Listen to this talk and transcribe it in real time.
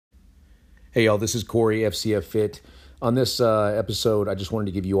Hey y'all, this is Corey, FCF Fit. On this episode, I just wanted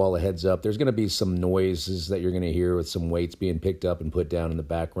to give you all a heads up. There's going to be some noises that you're going to hear with some weights being picked up and put down in the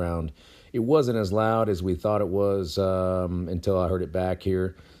background. It wasn't as loud as we thought it was until I heard it back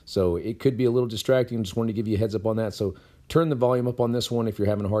here. So it could be a little distracting. Just wanted to give you a heads up on that. So turn the volume up on this one if you're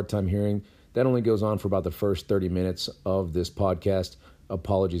having a hard time hearing. That only goes on for about the first 30 minutes of this podcast.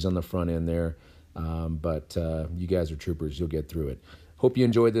 Apologies on the front end there. But you guys are troopers. You'll get through it. Hope you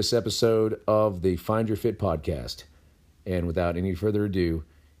enjoyed this episode of the Find Your Fit podcast. And without any further ado,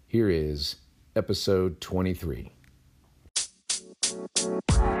 here is episode 23.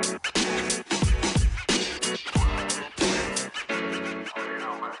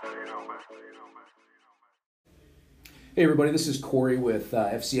 Hey everybody, this is Corey with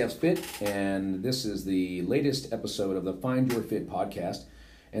FCF Fit, and this is the latest episode of the Find Your Fit podcast.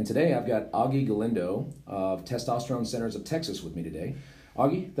 And today I've got Augie Galindo of Testosterone Centers of Texas with me today.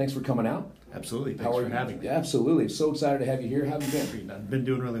 Augie, thanks for coming out. Absolutely. Thanks for having me. Yeah, absolutely. So excited to have you here. How have you been? I've been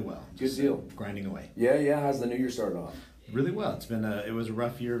doing really well. Good deal. Grinding away. Yeah. How's the new year started off? Really well. It was a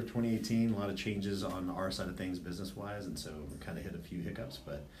rough year of 2018. A lot of changes on our side of things business-wise, and so we kind of hit a few hiccups,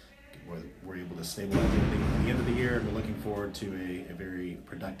 but we're able to stabilize everything at the end of the year, and we're looking forward to a very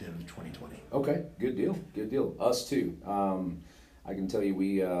productive 2020. Okay, good deal. Us too. I can tell you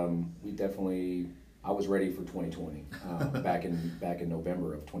we definitely. I was ready for 2020 back in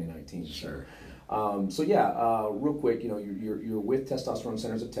November of 2019. Sure. Real quick, you're with Testosterone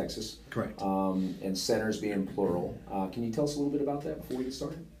Centers of Texas. Correct. And centers being plural. Can you tell us a little bit about that before we get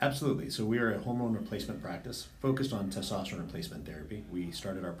started? Absolutely. So we are a hormone replacement practice focused on testosterone replacement therapy. We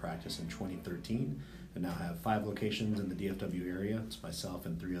started our practice in 2013 and now have 5 locations in the DFW area. It's myself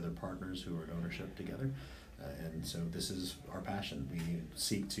and 3 other partners who are in ownership together. And so this is our passion. We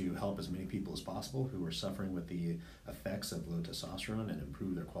seek to help as many people as possible who are suffering with the effects of low testosterone and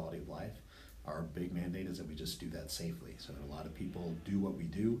improve their quality of life. Our big mandate is that we just do that safely. So a lot of people do what we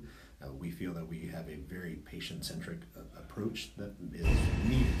do. We feel that we have a very patient-centric approach that is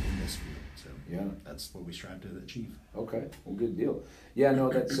needed in this field. So yeah, that's what we strive to achieve. Okay, well, good deal. Yeah, no,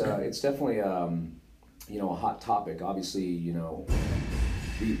 that's it's definitely a hot topic. Obviously,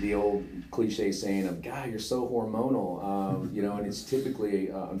 the old cliche saying of "God, you're so hormonal," and it's typically,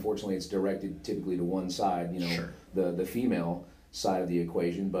 unfortunately, it's directed typically to one side, Sure. the female side of the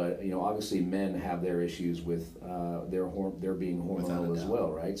equation. But obviously, men have their issues with their being hormonal as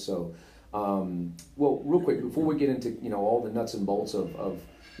well, right? So, well, real quick before we get into all the nuts and bolts of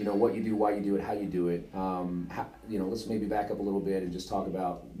what you do, why you do it, how you do it, let's maybe back up a little bit and just talk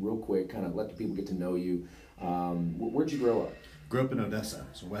about real quick, kind of let the people get to know you. Where'd you grow up? Grew up in Odessa,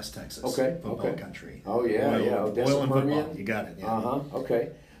 so West Texas. Okay. Football country. Oh yeah, Odessa, oil and Permian? football. You got it. Yeah.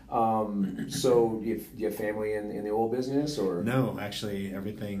 Okay. So do you have family in the oil business or? No, actually,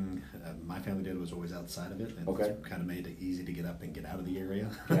 everything my family did was always outside of it. And okay. It's kind of made it easy to get up and get out of the area.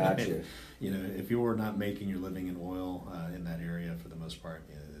 Gotcha. If you were not making your living in oil in that area for the most part,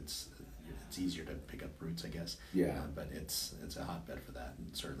 it's easier to pick up roots, I guess. Yeah. But it's a hotbed for that,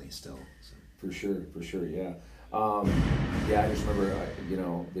 and certainly still. So. For sure, yeah. I just remember,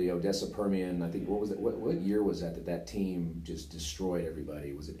 the Odessa Permian, I think, what was it? What year was that team just destroyed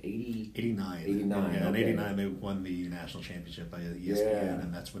everybody? Was it 80? 89. 89, Yeah, in okay. 89 they won the national championship by ESPN, Yeah.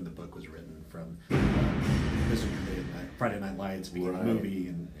 and that's when the book was written from Friday Night Lights became a movie,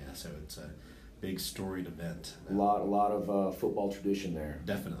 and so it's a big storied event. A lot of football tradition there.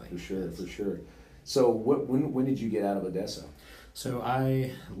 Definitely. For sure. So when did you get out of Odessa? So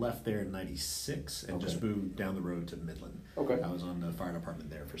I left there in 96 and Okay. just moved down the road to Midland. Okay. I was on the fire department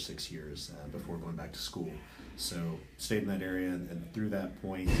there for 6 years before going back to school. So stayed in that area, and through that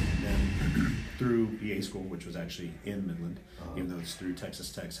point, then through PA school, which was actually in Midland, even though it's through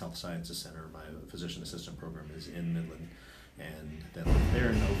Texas Tech's Health Sciences Center. My physician assistant program is in Midland. And then left there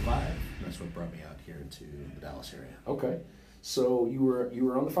in 05. That's what brought me out here to the Dallas area. Okay. So you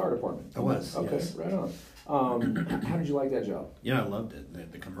were on the fire department? I was. Okay, yes. Right on. How did you like that job? Yeah, I loved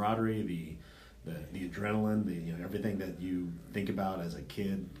it. The camaraderie, the adrenaline, everything that you think about as a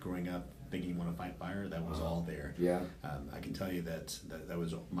kid growing up, thinking you want to fight fire, that was all there. Yeah. I can tell you that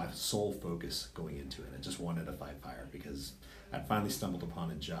was my sole focus going into it. I just wanted to fight fire because I finally stumbled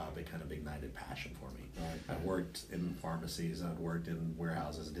upon a job that kind of ignited passion for me. Right. I worked in pharmacies, I'd worked in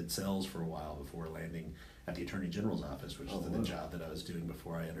warehouses, I did sales for a while before landing at the Attorney General's office, which is the job that I was doing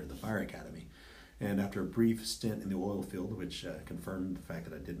before I entered the fire academy. And after a brief stint in the oil field, which confirmed the fact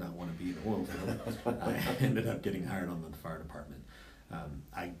that I did not want to be in the oil field, I ended up getting hired on the fire department.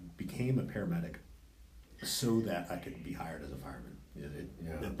 I became a paramedic so that I could be hired as a fireman.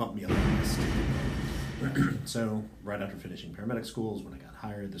 It bumped me up the list. So right after finishing paramedic schools, when I got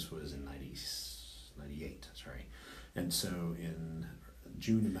hired, this was in 98. 98, sorry. And so in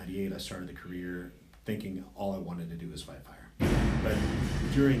June of 98, I started the career thinking all I wanted to do was fight fire. But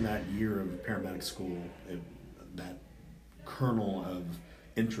during that year of paramedic school, that kernel of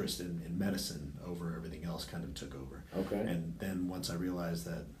interest in medicine over everything else kind of took over. Okay. And then once I realized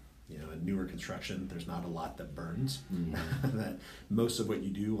that, in newer construction, there's not a lot that burns. Mm-hmm. That most of what you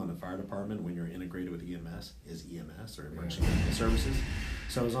do on a fire department when you're integrated with EMS is EMS, or emergency medical services.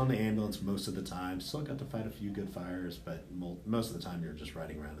 So I was on the ambulance most of the time. Still got to fight a few good fires, but most of the time you're just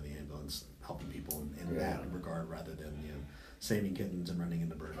riding around in the ambulance, helping people in that regard, rather than saving kittens and running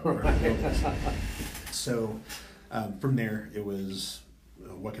into burning buildings. So from there, it was,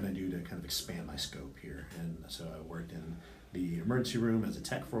 what can I do to kind of expand my scope here? And so I worked in the emergency room as a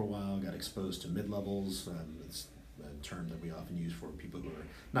tech for a while, got exposed to mid-levels. It's a term that we often use for people who are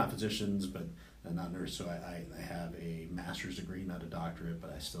not physicians, but not nurses. So I have a master's degree, not a doctorate,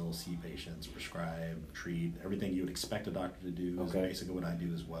 but I still see patients, prescribe, treat. Everything you would expect a doctor to do is basically what I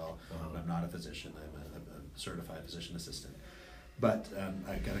do as well. But I'm not a physician. I'm a certified physician assistant. But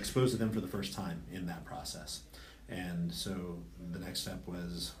I got exposed to them for the first time in that process. And so the next step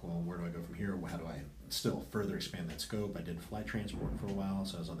was, well, where do I go from here? How do I still further expand that scope? I did flight transport for a while,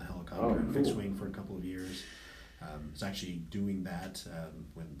 so I was on the helicopter and fixed wing for a couple of years. I was actually doing that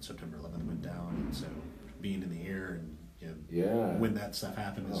when September 11th went down, and so being in the air and when that stuff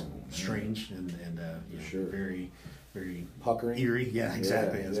happened was strange and very, very puckering, eerie. Yeah,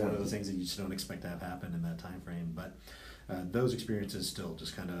 exactly. It's one of those things that you just don't expect to have happen in that time frame. But those experiences still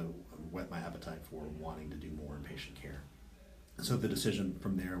just kind of whet my appetite for wanting to do more in patient care. So the decision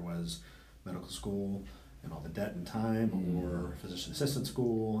from there was medical school and all the debt and time, or physician assistant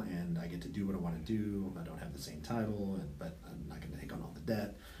school, and I get to do what I want to do. I don't have the same title, but I'm not going to take on all the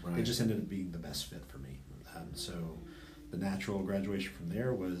debt. Right. It just ended up being the best fit for me. So the natural graduation from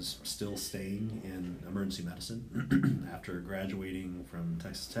there was still staying in emergency medicine. After graduating from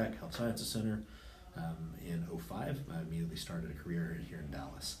Texas Tech Health Sciences Center in 2005, I immediately started a career here in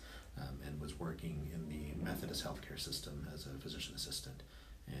Dallas and was working in the Methodist healthcare system as a physician assistant.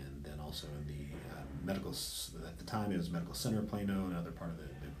 And then also in the medical, at the time it was Medical Center Plano, another part of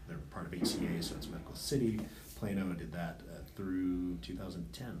they're part of HCA, so it's Medical City Plano. I did that through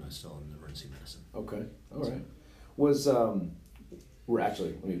 2010. I was still in emergency medicine. Okay, all right. Let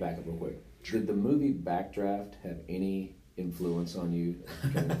me back up real quick. Sure. Did the movie Backdraft have any influence on you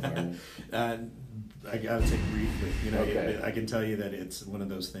becoming a fireman? I would say briefly. I can tell you that it's one of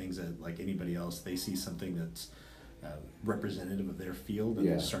those things that, like anybody else, they see something that's representative of their field and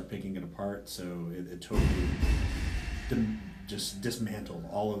they start picking it apart. So it totally just dismantled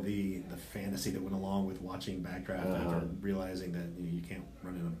all of the fantasy that went along with watching Backdraft after realizing that you can't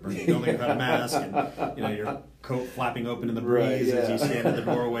run in a burning building without a mask, and your coat flapping open in the breeze as you stand at the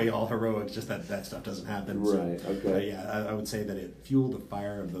doorway, all heroic. Just that stuff doesn't happen. Right. So, okay. I would say that it fueled the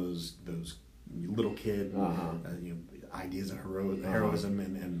fire of those little kid ideas of heroism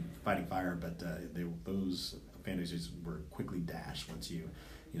and fighting fire, but those fantasies were quickly dashed once you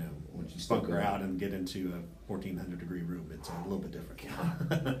bunker out and get into a 1,400 degree room. It's a little bit different.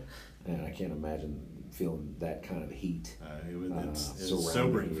 And I can't imagine feeling that kind of heat. It's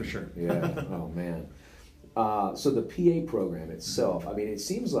sobering for sure. Yeah. Oh man. So the PA program itself. I mean, it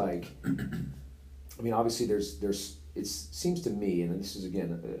seems like. I mean, obviously, there's. It seems to me, and this is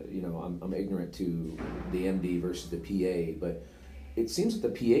again, I'm ignorant to the MD versus the PA, but it seems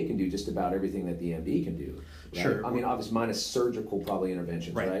that the PA can do just about everything that the MD can do. Right? Sure. I mean, obviously, minus surgical probably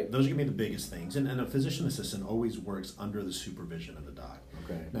interventions, right? Those are going to be the biggest things. And a physician assistant always works under the supervision of the doc.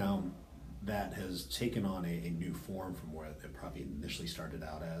 Okay. Now, that has taken on a new form from where it probably initially started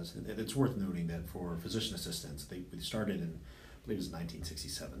out as. It's worth noting that for physician assistants, they started in, I believe it was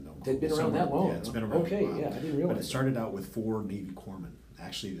 1967. They've been around that long? Yeah, it's been around Okay, a while. Yeah, I didn't realize. But it started out with 4 Navy corpsmen.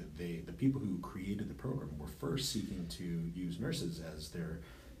 Actually, the people who created the program were first seeking to use nurses as their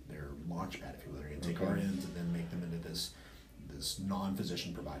launch pad, if you will. They're going to take RNs and then make them into this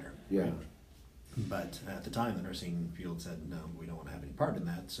non-physician provider. Yeah. Right? But at the time, the nursing field said, no, we don't want to have any part in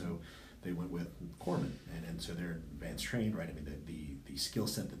that. So they went with corpsmen. And so they're advanced trained, right? I mean, the skill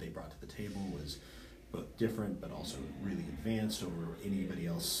set that they brought to the table was both different, but also really advanced over anybody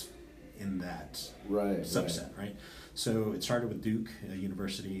else in that subset, right? So it started with Duke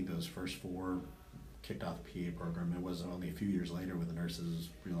University. Those first 4 kicked off the PA program. It was only a few years later when the nurses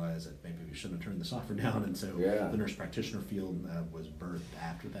realized that maybe we shouldn't have turned this offer down, and so the nurse practitioner field was birthed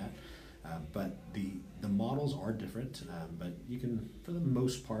after that. But the models are different, but you can, for the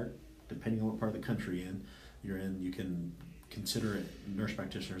most part, depending on what part of the country you're in, you can consider it, nurse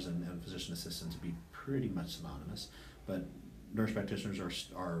practitioners and physician assistants to be pretty much synonymous. But nurse practitioners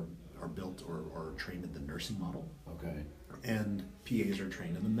are are built or trained in the nursing model. Okay. And PAs are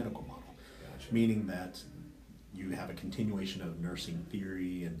trained in the medical model. Gotcha. Meaning that you have a continuation of nursing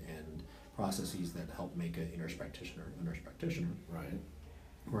theory and processes that help make a nurse practitioner a nurse practitioner. Right.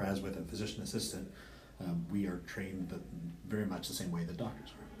 Whereas with a physician assistant, we are trained very much the same way that doctors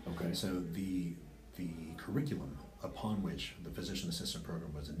are. Okay. So the curriculum upon which the physician assistant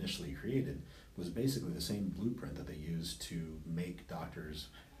program was initially created was basically the same blueprint that they used to make doctors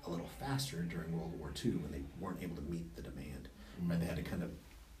a little faster during World War II when they weren't able to meet the demand. Right? They had to kind of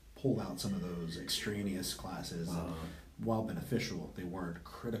pull out some of those extraneous classes. While beneficial, they weren't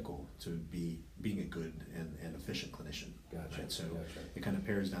critical to being a good and efficient clinician. Gotcha. Right? So Gotcha. it kind of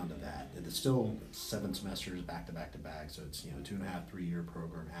pairs down to that. It's still 7 semesters back to back to back, so it's 2.5, 3 year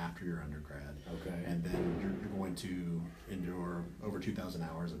program after your undergrad. Okay. And then you're going to endure over 2,000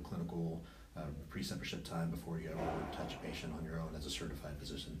 hours of clinical preceptorship time before you ever touch a patient on your own as a certified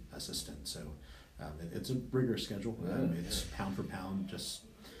physician assistant. So it's a rigorous schedule. It's pound for pound. Just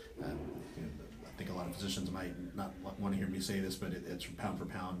I think a lot of physicians might not want to hear me say this, but it's pound for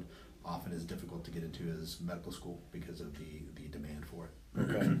pound. Often as difficult to get into as medical school because of the demand for it.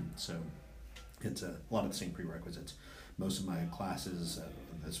 Okay. So it's a lot of the same prerequisites. Most of my classes,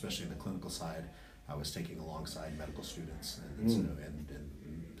 especially in the clinical side, I was taking alongside medical students, and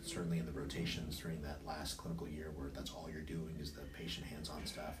certainly in the rotations during that last clinical year where that's all you're doing is the patient hands-on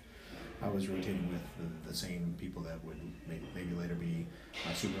stuff. I was rotating with the same people that would maybe later be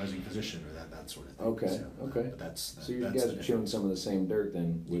my supervising physician or that sort of thing. Okay, so, okay. But so you guys are chewing some of the same dirt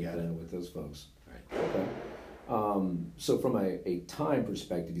then with those folks. Right. Okay. So from a time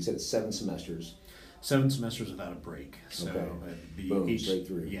perspective, you said it's 7 semesters. 7 semesters without a break. So Boom, straight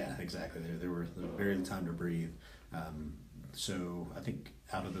through. Yeah, exactly. There were very little time to breathe. So I think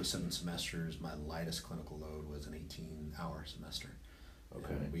out of those 7 semesters, my lightest clinical load was an 18-hour semester.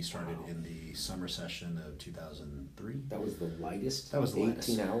 Okay. We started in the summer session of 2003. That was the lightest? That was the 18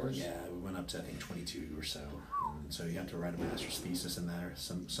 lightest. hours? Yeah, we went up to, I think, 22 or so. And so you have to write a master's thesis in there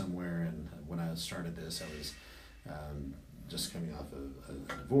somewhere. And when I started this, I was just coming off of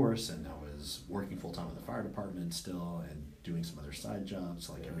a divorce, and I was working full-time with the fire department still and doing some other side jobs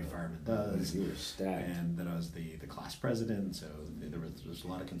like every fireman does. You were stacked. And then I was the class president, so there was a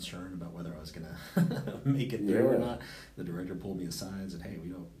lot of concern about whether I was going to make it through or not. The director pulled me aside and said, hey, we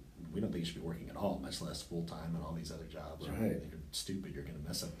don't think you should be working at all, much less full-time and all these other jobs. Right. You're stupid, you're going to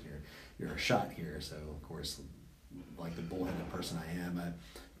mess up your shot here. So, of course, like the bullheaded person I am, I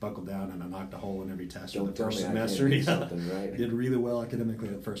buckled down and I knocked a hole in every test for the first semester. Right? Did really well academically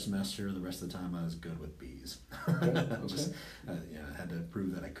the first semester. The rest of the time I was good with B's. Okay. Just, I had to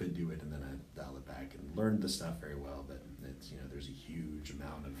prove that I could do it, and then I dialed it back and learned the stuff very well. But it's there's a huge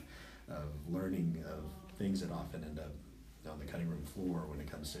amount of learning of things that often end up on the cutting room floor when it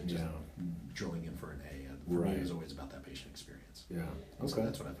comes to just drilling in for an A. For me, it was always about that patient experience. Yeah. Okay. So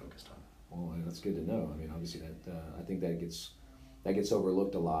that's what I focused on. Well, that's good to know. I mean, obviously that I think that gets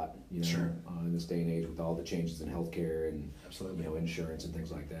overlooked a lot, Sure. In this day and age with all the changes in healthcare and Absolutely. Insurance and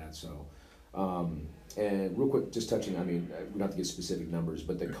things like that. So, and real quick, just touching. I mean, we don't have to get specific numbers,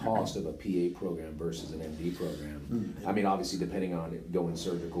 but the cost of a PA program versus an MD program. I mean, obviously, depending on it, going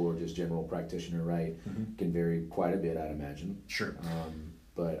surgical or just general practitioner, right, can vary quite a bit, I'd imagine. Sure.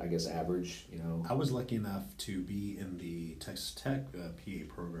 But I guess average, I was lucky enough to be in the Texas Tech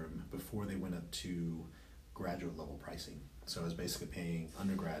PA program before they went up to graduate level pricing. So I was basically paying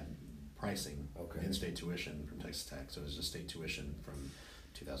undergrad pricing, in-state tuition from Texas Tech. So it was just state tuition from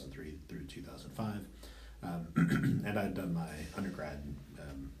 2003 through 2005. And I had done my undergrad,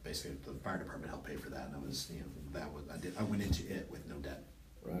 basically the fire department helped pay for that. And I was, I went into it with no debt.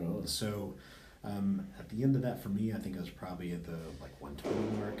 Right on. So at the end of that, for me, I think I was probably at the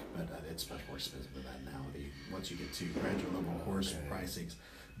 120 mark, but it's much more expensive than that now. Once you get to graduate level course pricings.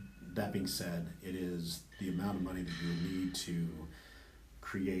 That being said, it is the amount of money that you need to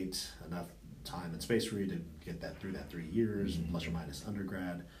create enough time and space for you to get that through that 3 years, plus or minus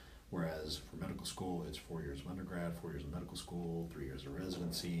undergrad. Whereas for medical school, it's 4 years of undergrad, 4 years of medical school, 3 years of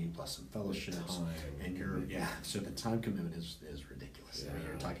residency, plus some fellowships. So the time commitment is ridiculous. I mean,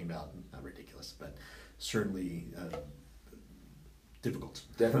 you're talking about, not ridiculous, but certainly difficult.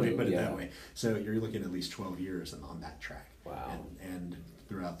 Definitely, put it that way. So you're looking at least 12 years on that track. Wow. And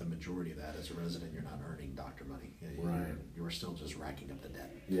throughout the majority of that, as a resident, you're not earning doctor money. You're still just racking up the debt.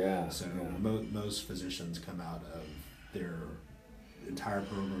 Yeah. So most physicians come out of their entire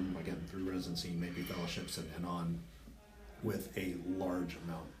program, again, through residency, maybe fellowships and on, with a large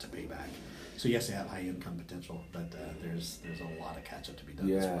amount to pay back. So yes, they have high income potential, but there's a lot of catch up to be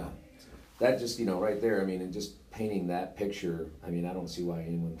done as well. that just, right there, I mean, and just painting that picture, I mean, I don't see why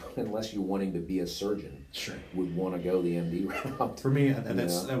anyone, unless you're wanting to be a surgeon, sure, would want to go the MD route. For me,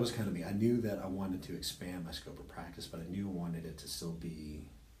 that was kind of me. I knew that I wanted to expand my scope of practice, but I knew I wanted it to still be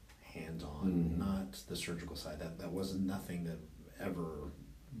hands-on, not the surgical side. That was nothing that ever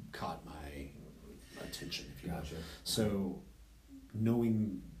caught my attention, if you will. So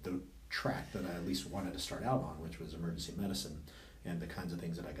knowing the track that I at least wanted to start out on, which was emergency medicine, and the kinds of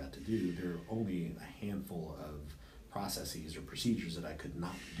things that I got to do, there are only a handful of processes or procedures that I could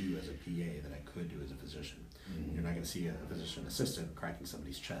not do as a PA that I could do as a physician. You're not going to see a physician assistant cracking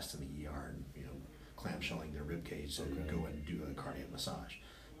somebody's chest in the ER and clamshelling their rib cage to go and do a cardiac massage.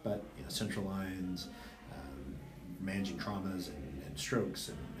 But central lines, managing traumas and strokes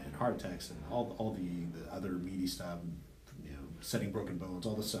and heart attacks and all the other meaty stuff, setting broken bones,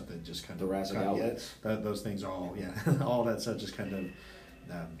 all the stuff that just kind of thoracic outlets. Those things are all all that stuff just kind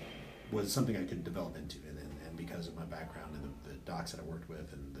of was something I could develop into, and because of my background and the docs that I worked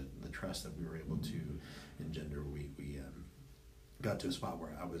with and the trust that we were able to engender, we got to a spot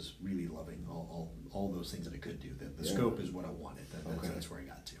where I was really loving all those things that I could do. The scope is what I wanted. That's where I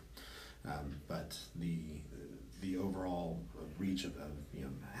got to. But the overall reach of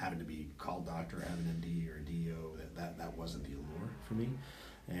having to be called doctor, having an MD or a DO, that wasn't the allure for me.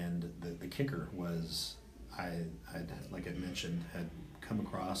 And the kicker was I like I mentioned, had come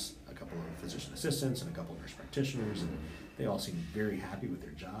across a couple of physician assistants and a couple of nurse practitioners, and they all seemed very happy with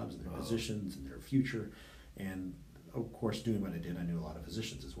their jobs and their positions and their future. And of course, doing what I did, I knew a lot of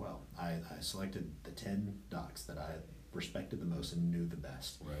physicians as well. I selected the 10 docs that I respected the most and knew the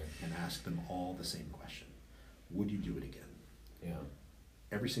best, and asked them all the same question: would you do it again? Yeah.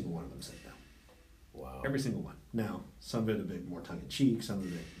 Every single one of them said no. Wow. Every single one. Now, some of it a bit more tongue-in-cheek, some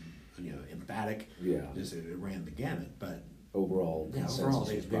of it emphatic. Yeah. Just it ran the gamut, but overall, they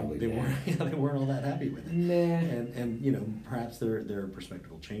weren't all that happy with it. Nah. And perhaps their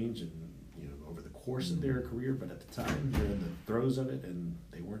perspective will change and over the course of their career, but at the time they're in the throes of it and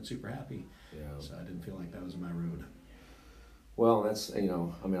they weren't super happy. Yeah. So I didn't feel like that was my road. Well, that's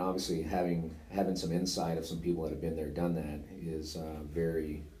obviously having some insight of some people that have been there, done that is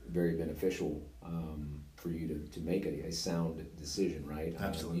very, very beneficial for you to make a sound decision, right?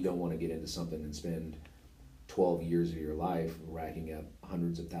 Absolutely. You don't want to get into something and spend 12 years of your life racking up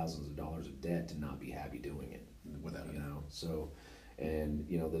hundreds of thousands of dollars of debt to not be happy doing it. Without a doubt. So, and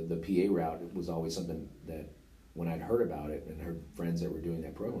the PA route was always something that when I'd heard about it and heard friends that were doing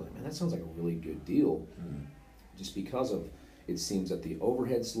that program, man, that sounds like a really good deal. Just because of, it seems that the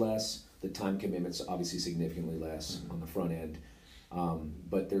overhead's less, the time commitment's obviously significantly less on the front end,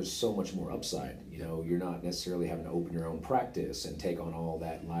 but there's so much more upside. You're not necessarily having to open your own practice and take on all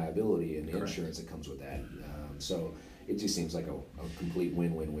that liability and the insurance that comes with that. So it just seems like a complete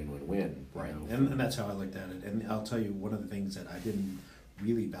win-win-win-win-win. Right, and that's how I looked at it. And I'll tell you, one of the things that I didn't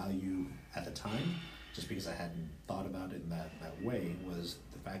really value at the time, just because I hadn't thought about it in that way, was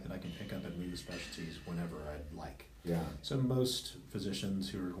the fact that I can pick up and move specialties whenever I'd like. Yeah. So most physicians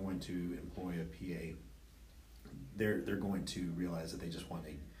who are going to employ a PA, they're going to realize that they just want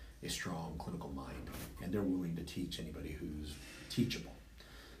a strong clinical mind, and they're willing to teach anybody who's teachable.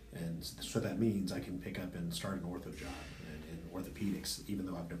 And so that means I can pick up and start an ortho job in orthopedics, even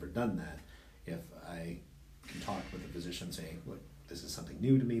though I've never done that. If I can talk with a physician saying, look, this is something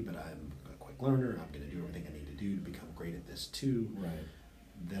new to me, but I'm a quick learner, I'm going to do everything I need to do to become great at this too. Right.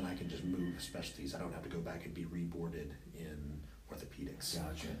 Then I can just move specialties. I don't have to go back and be reboarded in orthopedics.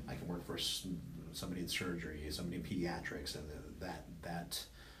 Gotcha. I can work for somebody in surgery, somebody in pediatrics, and that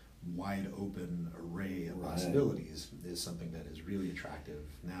wide open array of possibilities is something that is really attractive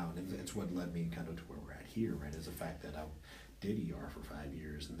now, and it's what led me kind of to where we're at here, right? Is the fact that I did ER for 5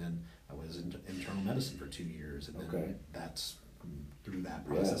 years, and then I was in internal medicine for 2 years, and then that's through that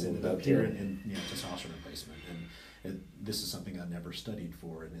process ended up here in testosterone replacement, and this is something I never studied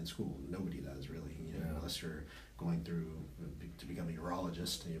for in school. Nobody does really, unless you're going through to become a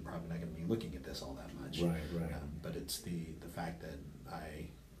urologist, you're probably not going to be looking at this all that much. Right. But it's the fact that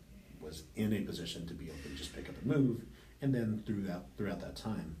I was in a position to be able to just pick up and move, and then throughout that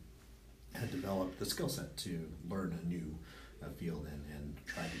time, had developed the skill set to learn a new field and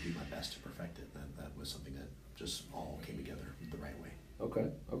try to do my best to perfect it. That was something that just all came together the right way.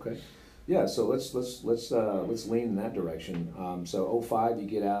 Okay. Yeah, so let's lean in that direction. So 05, you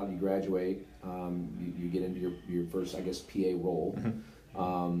get out, you graduate, you get into your first, I guess, PA role.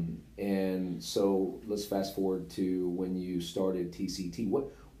 And so let's fast forward to when you started TCT.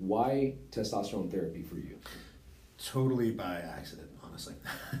 Why testosterone therapy for you? Totally by accident, honestly.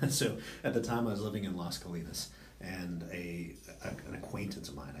 So at the time I was living in Las Colinas, and an acquaintance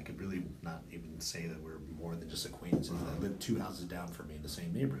of mine. I could really not even say that we're more than just acquaintances. That lived 2 houses down from me in the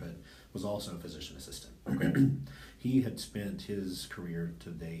same neighborhood, was also a physician assistant. Okay. He had spent his career to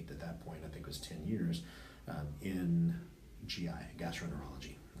date at that point, I think it was 10 years, in GI,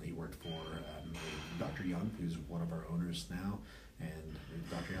 gastroenterology. He worked for Dr. Young, who's one of our owners now, and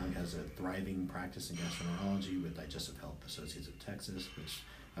Dr. Young has a thriving practice in gastroenterology with Digestive Health Associates of Texas, which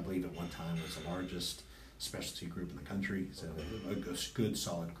I believe at one time was the largest specialty group in the country, so a good,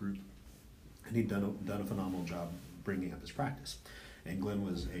 solid group. And he'd done a phenomenal job bringing up his practice. And Glenn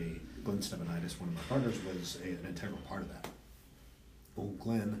Stepanitis, one of my partners, was an integral part of that. Well,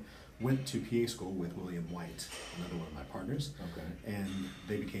 Glenn went to PA school with William White, another one of my partners, and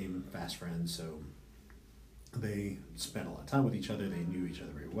they became fast friends, so they spent a lot of time with each other. They knew each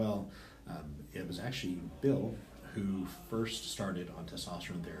other very well. It was actually Bill who first started on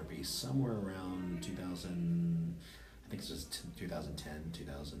testosterone therapy somewhere around 2000, I think it was 2010,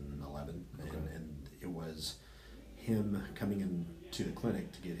 2011, and it was him coming into the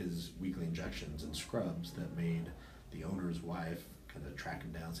clinic to get his weekly injections and scrubs that made the owner's wife kind of track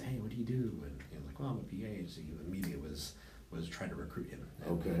him down and say, hey, what do you do? And he was like, well, I'm a PA. So he immediately was trying to recruit him.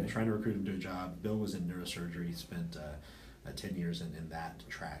 And trying to recruit him to a job. Bill was in neurosurgery. He spent 10 years in that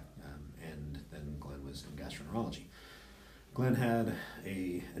track, and then Glenn was in gastroenterology. Glenn had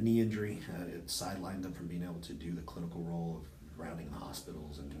a knee injury. It sidelined him from being able to do the clinical role of rounding the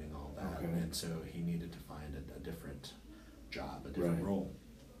hospitals and doing all that. And so he needed to find a different job, a different role.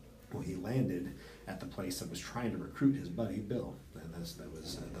 Well, he landed at the place that was trying to recruit his buddy Bill, and that was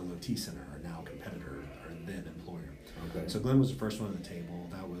the Low-T Center, our now competitor, or then employer. So Glenn was the first one on the table.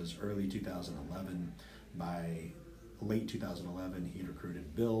 That was early 2011. By late 2011, he'd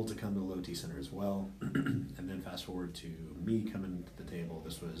recruited Bill to come to the Low-T Center as well. And then fast forward to me coming to the table.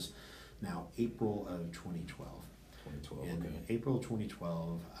 This was now April of 2012. In April of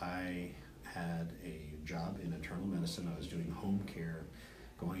 2012, I had a job in internal medicine. I was doing home care,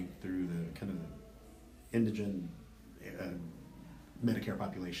 going through the kind of indigent Medicare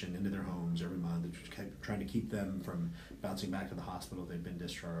population into their homes every month, trying to keep them from bouncing back to the hospital they've been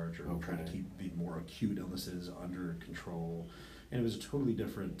discharged, or trying to keep the more acute illnesses under control. And it was a totally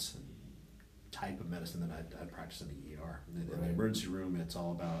different type of medicine than I'd practiced in the ER. In the emergency room, it's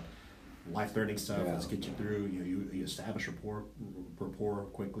all about life-threatening stuff. Let's get you through. You establish rapport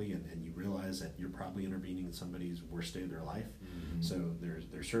quickly, and you realize that you're probably intervening in somebody's worst day of their life. So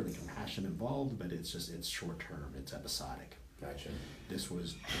there's certainly compassion involved, but it's short-term. It's episodic. Gotcha. This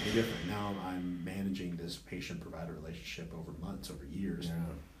was totally different. Now I'm managing this patient-provider relationship over months, over years. And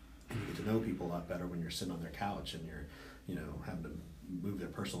you get to know people a lot better when you're sitting on their couch and you're, having to move their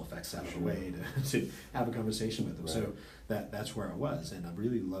personal effects out of the way to have a conversation with them. So that's where I was, and I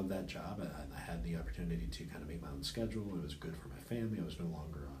really loved that job. I had the opportunity to kind of make my own schedule. It was good for my family. I was no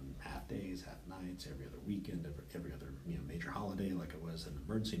longer on half days, half nights, every other weekend, every other major holiday like it was in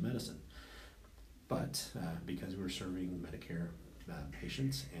emergency medicine. But because we were serving Medicare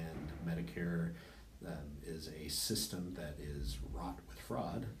patients, and Medicare is a system that is wrought with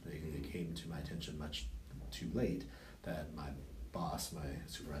fraud, they came to my attention much too late that my boss, my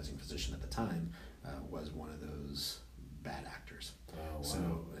supervising physician at the time, was one of those bad actors.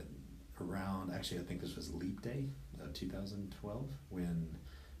 So around, actually I think this was Leap Day of 2012, when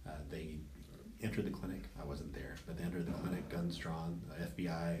they entered the clinic. I wasn't there, but they entered the clinic, guns drawn.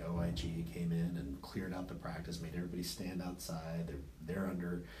 FBI, OIG came in and cleared out the practice, made everybody stand outside. They're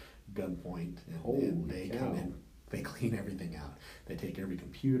under gunpoint, and they come in. They clean everything out. They take every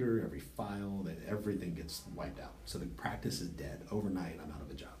computer, every file, everything gets wiped out. So the practice is dead. Overnight, I'm out of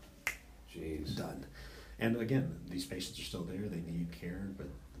a job. Jeez. Done. And again, these patients are still there. They need care, but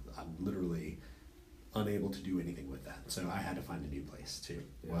I'm literally unable to do anything with that. So I had to find a new place too.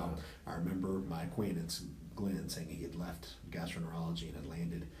 Yeah. Well, I remember my acquaintance, Glenn, saying he had left gastroenterology and had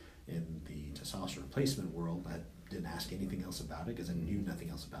landed in the testosterone replacement world. I didn't ask anything else about it because I knew nothing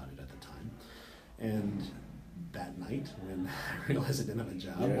else about it at the time. And that night, when I realized I didn't have a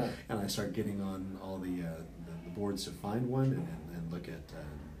job, and I started getting on all the boards to find one and look at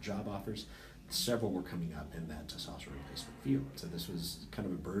job offers, several were coming up in that testosterone replacement field. So this was kind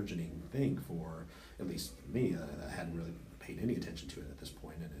of a burgeoning thing for, at least me. I hadn't really paid any attention to it at this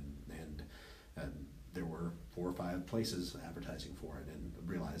point, and there were 4 or 5 places advertising for it, and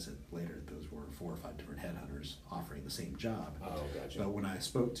realized that later those were 4 or 5 different headhunters offering the same job. Oh, gotcha. But when I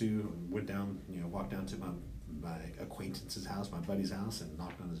walked down to my acquaintance's house, my buddy's house, and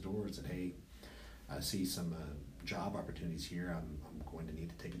knocked on his door and said, hey, I see some job opportunities here. I'm going to need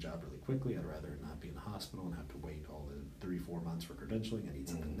to take a job really quickly. I'd rather not be in the hospital and have to wait all the 3-4 months for credentialing. I need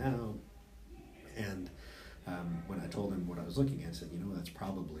something now. And when I told him what I was looking at, I said, that's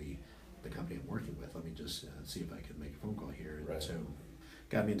probably the company I'm working with. Let me just see if I can make a phone call here. And Right. so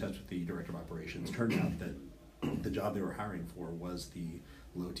got me in touch with the director of operations. Turned out that the job they were hiring for was the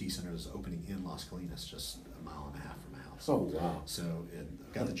Low T Center that was opening in Las Colinas, just a mile and a half from my house. Oh, wow. So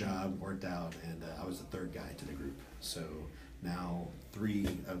got the job, worked out, and I was the third guy to the group. So now 3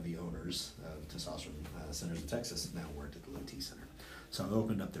 of the owners of testosterone centers in Texas now worked at the Low T Center. So I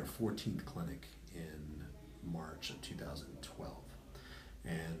opened up their 14th clinic in March of 2012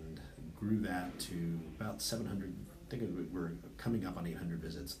 and grew that to about 700. I think we were coming up on 800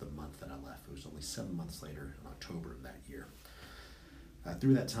 visits the month that I left. It was only 7 months later in October of that year.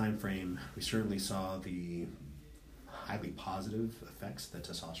 Through that time frame, we certainly saw the highly positive effects that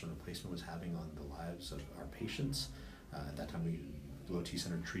testosterone replacement was having on the lives of our patients. At that time, the Low T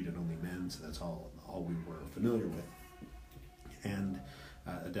Center treated only men, so that's all we were familiar with. And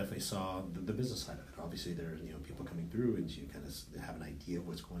I definitely saw the business side of it. Obviously, there's people coming through, and you kind of have an idea of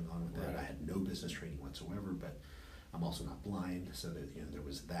what's going on with that. Right. I had no business training whatsoever, but I'm also not blind, so that there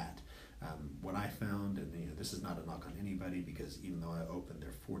was that. What I found, and this is not a knock on anybody, because even though I opened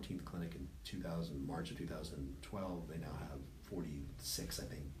their 14th clinic in March of 2012, they now have 46, I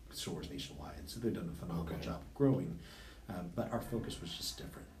think, stores nationwide. So they've done a phenomenal job of growing. But our focus was just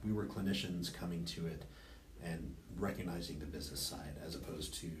different. We were clinicians coming to it and recognizing the business side, as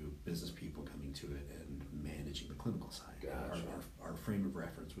opposed to business people coming to it and managing the clinical side. Gotcha. Our frame of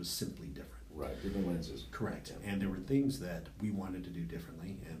reference was simply different. Right, different lenses. Correct. Yeah. And there were things that we wanted to do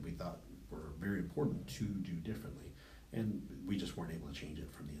differently, and we thought were very important to do differently, and we just weren't able to change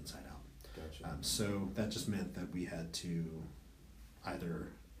it from the inside out. Gotcha. So that just meant that we had to either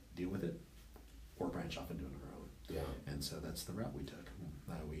deal with it or branch off and do it on our own. Yeah. And so that's the route we took.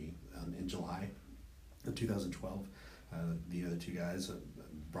 In July of 2012, the other 2 guys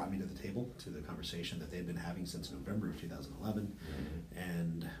brought me to the table to the conversation that they'd been having since November of 2011,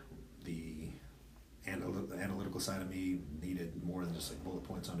 and the analytical side of me needed more than just like bullet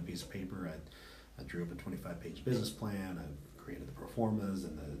points on a piece of paper. I drew up a 25-page business plan. I created the pro formas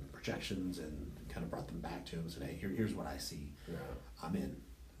and the projections and kind of brought them back to him and said, hey, here's what I see. Yeah. I'm in.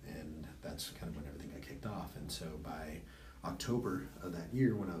 And that's kind of when everything got kicked off. And so by October of that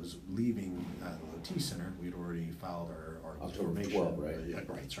year, when I was leaving the Low T Center, we'd already filed our October formation. 12, right?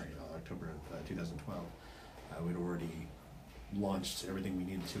 October of 2012. We'd already launched everything we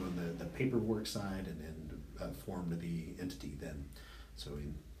needed to on the paperwork side, and formed the entity then. So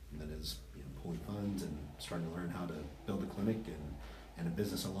then is pulling funds and starting to learn how to build a clinic and a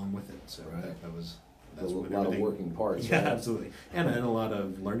business along with it. So right. that's a when lot of working parts. Yeah, right? absolutely, and a lot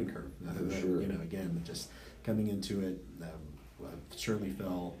of learning curve. Sure. Again, just coming into it, I certainly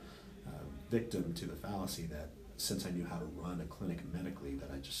fell victim to the fallacy that since I knew how to run a clinic medically, that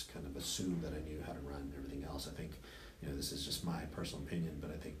I just kind of assumed that I knew how to run everything else. I think, this is just my personal opinion, but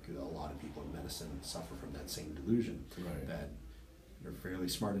I think a lot of people in medicine suffer from that same delusion. Right. That you're a fairly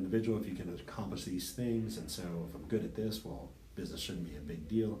smart individual if you can accomplish these things, and so if I'm good at this, well, business shouldn't be a big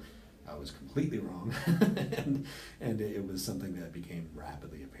deal. I was completely wrong, and it was something that became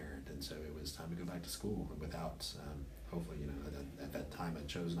rapidly apparent, and so it was time to go back to school without, hopefully, at that time I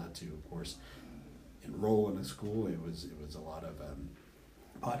chose not to, of course, enroll in a school. It was a lot of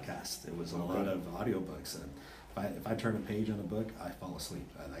podcasts. It was a lot of audiobooks. If I turn a page on a book, I fall asleep.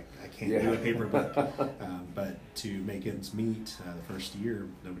 I can't do a paper book. But to make ends meet, the first year,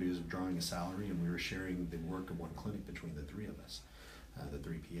 nobody was drawing a salary, and we were sharing the work of one clinic between the 3 of us, the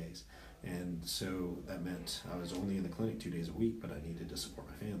 3 PAs. And so that meant I was only in the clinic 2 days a week, but I needed to support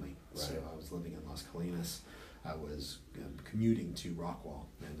my family. Right. So I was living in Las Colinas. I was commuting to Rockwall,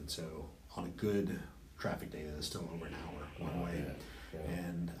 and so on a good traffic day, that is still over an hour one way. Yeah.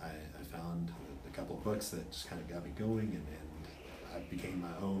 And I found a couple of books that just kind of got me going, and I became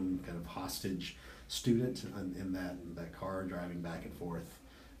my own kind of hostage student in that car, driving back and forth.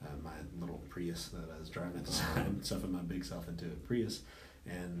 My little Prius that I was driving at the time, stuffing my big self into a Prius,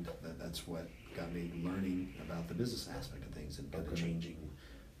 and that's what got me learning about the business aspect of things and kind of changing,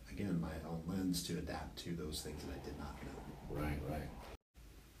 again, my own lens to adapt to those things that I did not know. Right.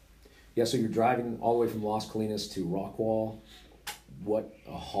 Yeah, so you're driving all the way from Las Colinas to Rockwall. What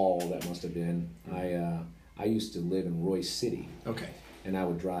a haul that must have been. I used to live in Royce City. Okay. And I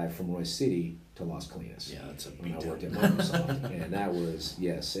would drive from Royce City to Las Colinas. Yeah, that's a when beat I worked at Microsoft. And that was,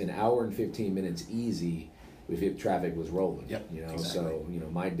 an hour and 15 minutes easy if traffic was rolling. Yep, exactly. So,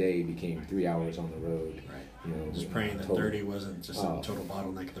 my day became 3 hours on the road. Right. Just praying that 30 wasn't just a total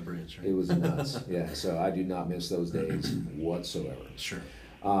bottleneck of the bridge. Right? It was nuts. Yeah, so I do not miss those days whatsoever. Sure.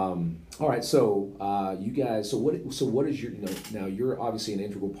 All right, so you guys, so what is your, now you're obviously an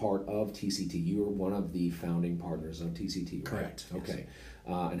integral part of TCT. You are one of the founding partners of TCT, right? Correct. Okay.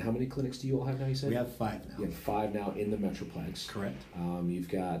 Yes. And how many clinics do you all have now, you said? We have 5 now. You have 5 now in the Metroplex. Correct. You've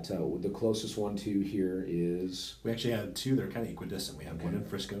got, the closest one to here is? We actually have 2 that are kind of equidistant. We have one in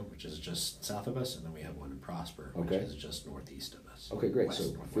Frisco, which is just south of us, and then we have one in Prosper, which is just northeast of us. Okay, great.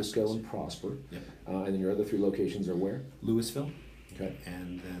 So Frisco and Prosper. Yep. And then your other 3 locations are where? Louisville. Okay.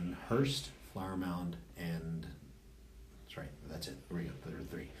 And then Hearst, Flower Mound, and that's right. That's it. There we go. There are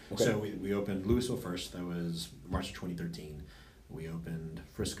 3. Okay. So we opened Louisville first. That was March of 2013. We opened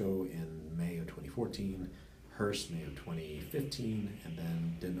Frisco in May of 2014, Hearst May of 2015, and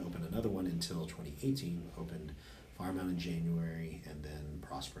then didn't open another one until 2018. Opened Flower Mound in January, and then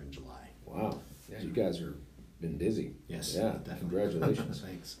Prosper in July. Wow. Yeah, you guys are been busy. Yes. Yeah. Definitely. Congratulations.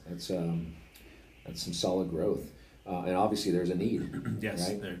 Thanks. That's some solid growth. And obviously there's a need. Yes,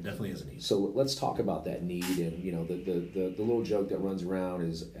 right? There definitely is a need. So let's talk about that need. And the little joke that runs around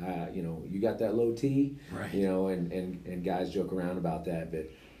is you got that low T, right? And guys joke around about that. But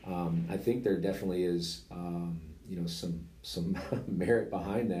I think there definitely is some merit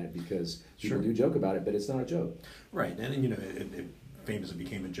behind that, because people do joke about it, but it's not a joke. Right, and it famously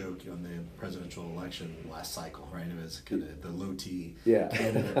became a joke in the presidential election last cycle. Right, it was kind of the low T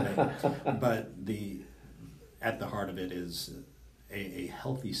candidate. Right? But at the heart of it is a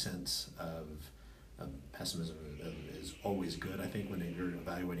healthy sense of pessimism is always good, I think, when you're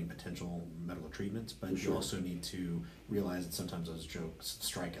evaluating potential medical treatments, but you also need to realize that sometimes those jokes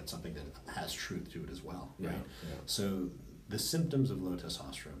strike at something that has truth to it as well, right? Yeah. So the symptoms of low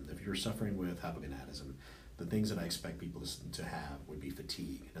testosterone, if you're suffering with hypogonadism, the things that I expect people to have would be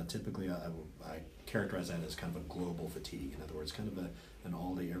fatigue. Now, typically, I characterize that as kind of a global fatigue. In other words, kind of an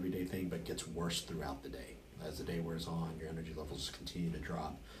all-day, everyday thing, but gets worse throughout the day. As the day wears on, your energy levels continue to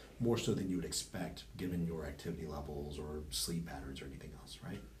drop, more so than you would expect given your activity levels or sleep patterns or anything else,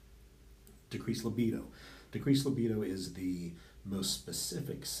 right? Decreased libido. Decreased libido is the most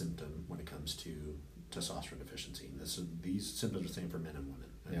specific symptom when it comes to testosterone deficiency. These symptoms are the same for men and women.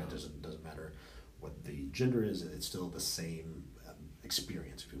 And it doesn't matter what the gender is, it's still the same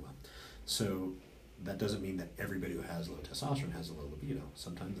experience, if you will. So that doesn't mean that everybody who has low testosterone has a low libido.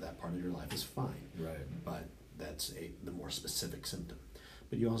 Sometimes that part of your life is fine, right? But that's the more specific symptom.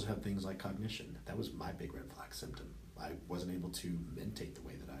 But you also have things like cognition. That was my big red flag symptom. I wasn't able to mentate the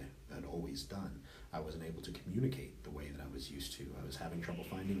way that I had always done. I wasn't able to communicate the way that I was used to. I was having trouble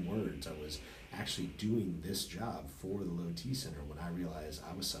finding words. I was actually doing this job for the low T center when I realized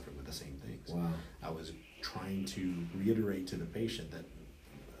I was suffering with the same things. Wow. I was trying to reiterate to the patient that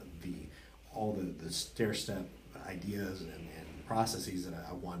all the stair-step ideas and processes that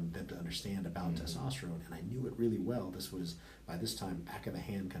I wanted them to understand about testosterone, and I knew it really well. This was, by this time, back of the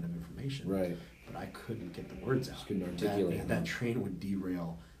hand kind of information. Right. But I couldn't get the words out. Just couldn't articulate. That train would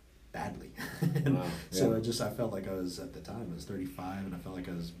derail badly. Wow. So I felt like I was, at the time, I was 35, and I felt like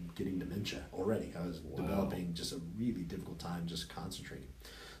I was getting dementia already. I was developing just a really difficult time just concentrating.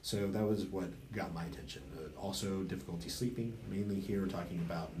 So that was what got my attention. Also, difficulty sleeping. Mainly here, we're talking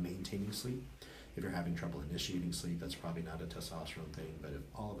about maintaining sleep. If you're having trouble initiating sleep, that's probably not a testosterone thing. But if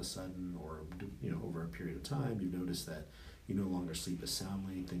all of a sudden, or over a period of time, you notice that you no longer sleep as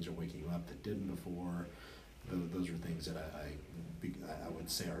soundly, things are waking you up that didn't before, those are things that I would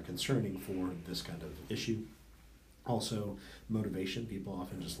say are concerning for this kind of issue. Also, motivation. People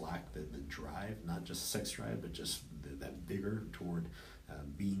often just lack the drive, not just sex drive, but just that vigor toward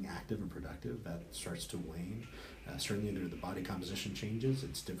being active and productive. That starts to wane. Certainly, the body composition changes.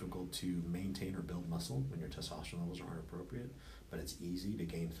 It's difficult to maintain or build muscle when your testosterone levels aren't appropriate, but it's easy to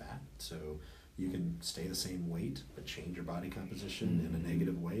gain fat. So you can stay the same weight, but change your body composition in a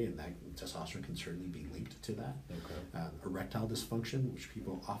negative way, and that testosterone can certainly be linked to that. Okay. Erectile dysfunction, which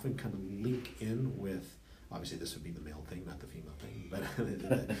people often kind of link in with, obviously this would be the male thing, not the female thing, but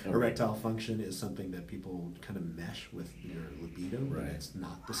erectile function is something that people kind of mesh with your libido, right? It's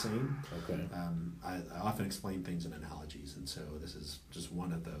not the same. Okay. I often explain things in analogies, and so this is just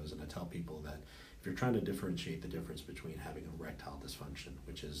one of those, and I tell people that if you're trying to differentiate the difference between having erectile dysfunction,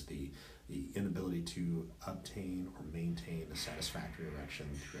 which is the inability to obtain or maintain a satisfactory erection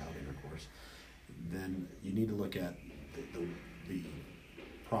throughout intercourse, then you need to look at the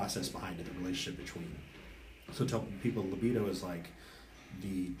process behind it, the relationship between. So tell people libido is like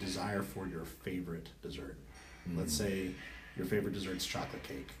the desire for your favorite dessert. Let's say your favorite dessert's chocolate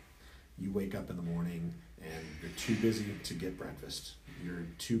cake. You wake up in the morning and you're too busy to get breakfast. You're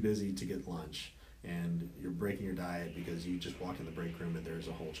too busy to get lunch. And you're breaking your diet because you just walk in the break room and there's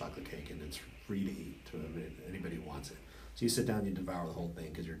a whole chocolate cake and it's free to eat to anybody who wants it. So you sit down, you devour the whole thing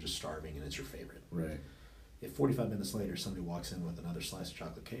because you're just starving and it's your favorite. Right. If 45 minutes later somebody walks in with another slice of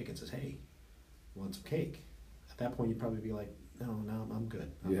chocolate cake and says, hey, you want some cake? At that point, you'd probably be like, no, I'm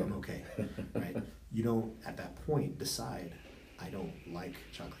good. I'm okay, right? You don't, at that point, decide, I don't like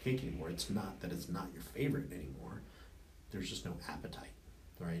chocolate cake anymore. It's not that it's not your favorite anymore. There's just no appetite,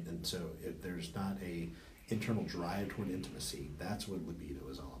 right? And so if there's not a internal drive toward intimacy, that's what libido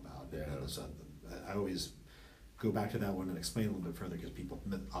is all about. Yeah. And so I always go back to that one and explain a little bit further because people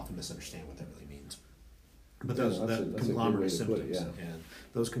often misunderstand what that really means. But those conglomerate of symptoms, and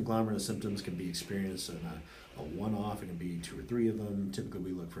those conglomerate of symptoms can be experienced in a one-off. It can be 2 or 3 of them. Typically,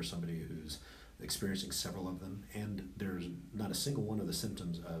 we look for somebody who's experiencing several of them, and there's not a single one of the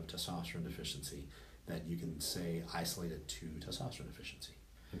symptoms of testosterone deficiency that you can say isolated to testosterone deficiency.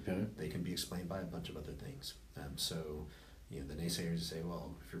 Okay. They can be explained by a bunch of other things. So, the naysayers say,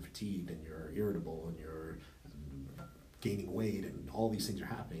 well, if you're fatigued and you're irritable and you're gaining weight and all these things are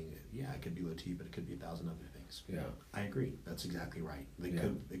happening, yeah, it could be low T, but it could be 1,000 other things. Yeah. I agree. That's exactly right.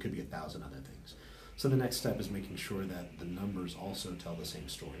 It could be 1,000 other things. So the next step is making sure that the numbers also tell the same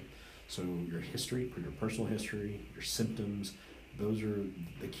story. So your history, your personal history, your symptoms, those are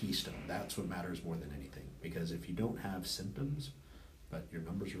the keystone. That's what matters more than anything. Because if you don't have symptoms, but your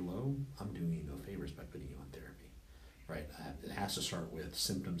numbers are low, I'm doing you no favors by putting you on therapy. Right? It has to start with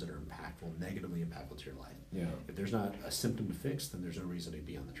symptoms that are impactful, negatively impactful to your life. Yeah. If there's not a symptom to fix, then there's no reason to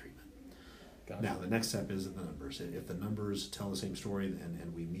be on the treatment. Gotcha. Now, the next step is the numbers. If the numbers tell the same story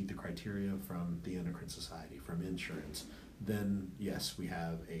and we meet the criteria from the Endocrine Society, from insurance, then yes, we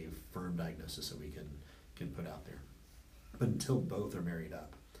have a firm diagnosis that we can put out there. But until both are married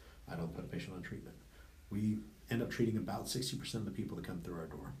up, I don't put a patient on treatment. We end up treating about 60% of the people that come through our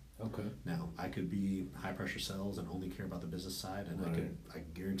door. Okay. Now, I could be high pressure sales and only care about the business side, and I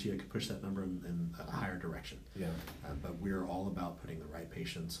guarantee I could push that number in a higher direction. Yeah. But we're all about putting the right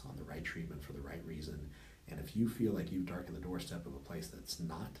patients on the right treatment for the right reason. And if you feel like you've darkened the doorstep of a place that's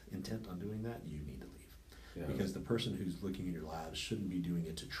not intent on doing that, you need to leave. Yeah. Because the person who's looking at your labs shouldn't be doing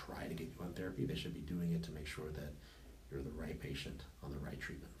it to try to get you on therapy. They should be doing it to make sure that you're the right patient on the right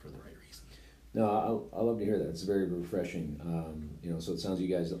treatment for the right reason. No, I love to hear that. It's very refreshing. So it sounds you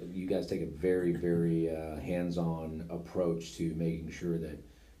guys take a very, very hands-on approach to making sure that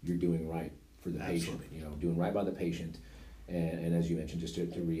you're doing right for the patient. Doing right by the patient, and as you mentioned, just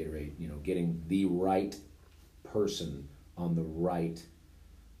to reiterate, getting the right person on the right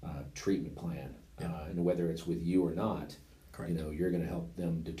treatment plan, and whether it's with you or not. Correct. You're going to help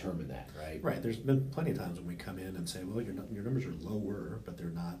them determine that, right? Right. There's been plenty of times when we come in and say, well, your numbers are lower, but they're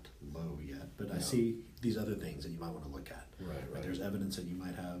not low yet. But I see these other things that you might want to look at. Right. There's evidence that you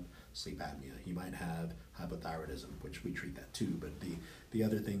might have sleep apnea. You might have hypothyroidism, which we treat that too. But the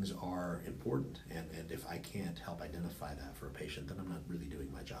other things are important. And if I can't help identify that for a patient, then I'm not really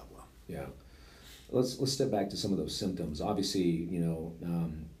doing my job well. Yeah. Let's step back to some of those symptoms. Obviously,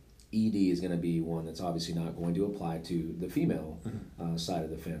 ED is going to be one that's obviously not going to apply to the female side of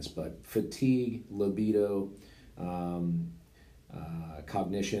the fence, but fatigue, libido,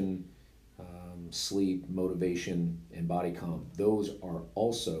 cognition, sleep, motivation, and body comp, those are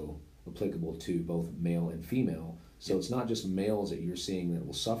also applicable to both male and female. So it's not just males that you're seeing that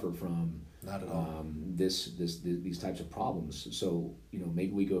will suffer from not at all. These types of problems. So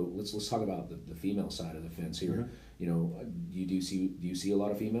maybe we go. Let's talk about the female side of the fence here. Do you see a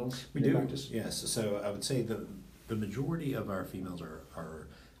lot of females? We do. Practice? Yes. So I would say the majority of our females are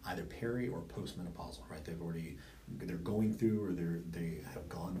either peri or postmenopausal. Right. They're going through or they have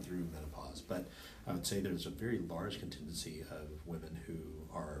gone through menopause. But I would say there's a very large contingency of women who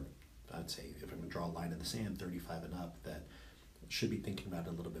are, I'd say, if I'm going to draw a line in the sand, 35 and up, that should be thinking about it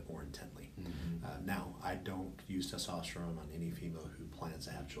a little bit more intently. Mm-hmm. Now, I don't use testosterone on any female who plans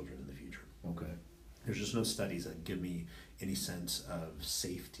to have children in the future. Okay. There's just no studies that give me any sense of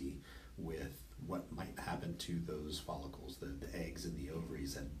safety with what might happen to those follicles, the eggs and the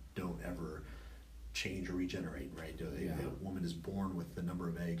ovaries that don't ever change or regenerate, right? A woman is born with the number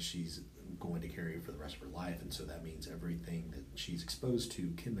of eggs she's going to carry for the rest of her life, and so that means everything that she's exposed to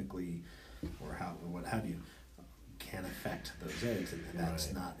chemically or what have you can affect those eggs, and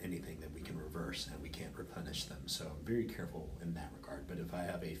that's not anything that we can reverse, and we can't replenish them. So I'm very careful in that regard. But if I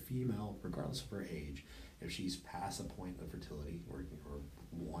have a female, regardless of her age, if she's past a point of fertility or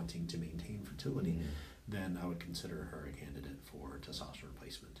wanting to maintain fertility, then I would consider her a candidate for testosterone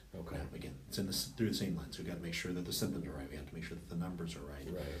replacement. Okay. Now, again, it's through the same lens. We've got to make sure that the symptoms are right. We have to make sure that the numbers are right.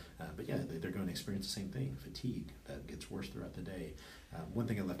 But yeah, they're going to experience the same thing, fatigue, that gets worse throughout the day. One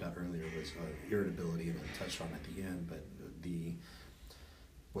thing I left out earlier was irritability, and I touched on at the end, but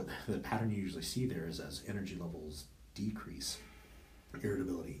the pattern you usually see there is as energy levels decrease,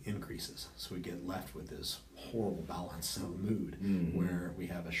 irritability increases. So we get left with this horrible balance of mood where we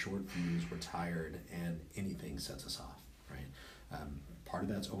have a short fuse, we're tired, and anything sets us off, right? Part of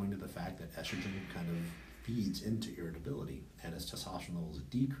that's owing to the fact that estrogen kind of feeds into irritability, and as testosterone levels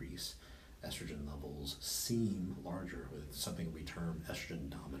decrease, estrogen levels seem larger with something we term estrogen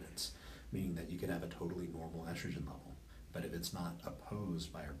dominance, meaning that you could have a totally normal estrogen level, but if it's not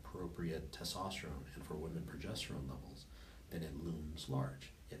opposed by appropriate testosterone and for women progesterone levels, then it looms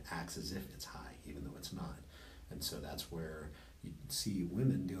large. It acts as if it's high, even though it's not. And so that's where you see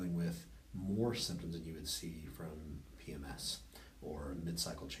women dealing with more symptoms than you would see from PMS or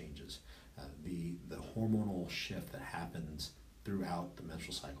mid-cycle changes. The hormonal shift that happens throughout the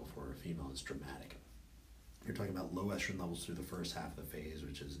menstrual cycle for a female is dramatic. You're talking about low estrogen levels through the first half of the phase,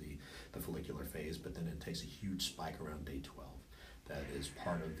 which is the follicular phase, but then it takes a huge spike around day 12. That is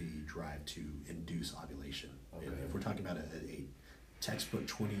part of the drive to induce ovulation. Okay. If we're talking about a textbook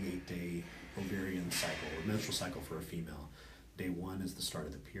 28-day ovarian cycle or menstrual cycle for a female, day 1 is the start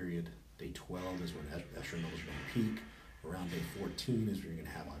of the period. Day 12 is when estrogen levels are going to peak. Around day 14 is when you're going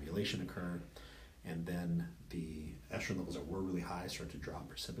to have ovulation occur. And then the estrogen levels that were really high start to drop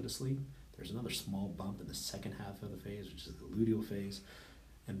precipitously. There's another small bump in the second half of the phase, which is the luteal phase.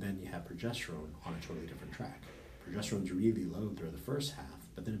 And then you have progesterone on a totally different track. Progesterone's really low through the first half,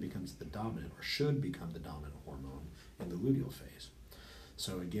 but then it becomes the dominant, or should become the dominant hormone in the luteal phase.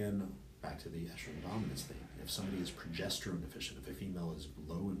 So again, back to the estrogen dominance thing. If somebody is progesterone deficient, if a female is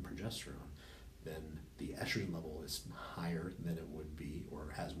low in progesterone, then the estrogen level is higher than it would be,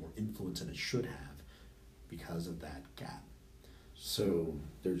 or has more influence than it should have because of that gap. So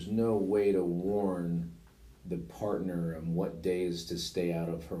there's no way to warn the partner on what days to stay out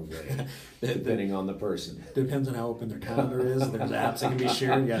of her way, depending on the person. Depends on how open their calendar is. There's apps that can be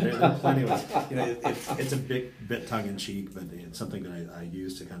shared. Yeah, there are plenty of. It's a bit tongue-in-cheek, but it's something that I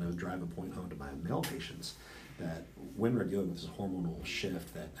use to kind of drive a point home to my male patients, that women are dealing with this hormonal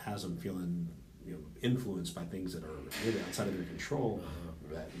shift that has them feeling influenced by things that are really outside of their control,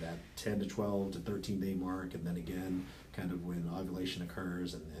 that 10 to 12 to 13 day mark, and then again, kind of when ovulation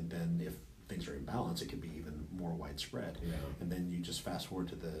occurs, and then if things are in balance, it can be even more widespread. Yeah. And then you just fast forward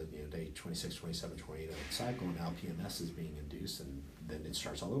to the day 26, 27, 28 of the cycle, and now PMS is being induced, and then it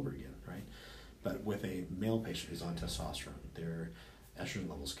starts all over again, right? But with a male patient who's on testosterone, their estrogen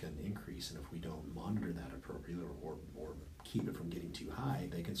levels can increase, and if we don't monitor that appropriately or keep it from getting too high,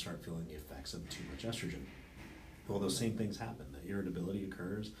 they can start feeling the effects of too much estrogen. Well, those same things happen. The irritability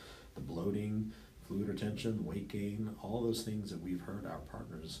occurs, the bloating, fluid retention, weight gain, all those things that we've heard our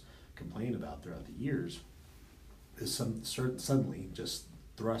partners complain about throughout the years is suddenly just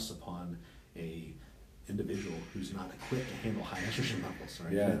thrust upon a individual who's not equipped to handle high estrogen levels,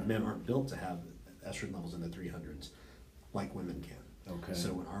 right? Yeah. Men aren't built to have estrogen levels in the 300s like women can. Okay.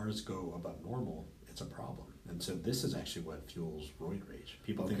 So when ours go above normal, it's a problem. And so this is actually what fuels roid rage.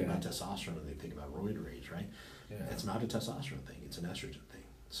 People think about testosterone and they think about roid rage, right? Yeah. It's not a testosterone thing, it's an estrogen thing.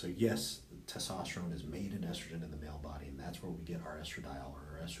 So yes, testosterone is made in estrogen in the male body, and that's where we get our estradiol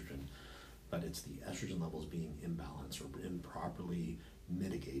or our estrogen. But it's the estrogen levels being imbalanced or improperly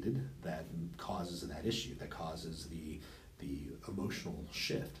mitigated that causes that issue, that causes the emotional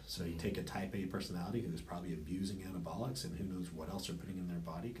shift. So you take a type A personality who's probably abusing anabolics, and who knows what else they're putting in their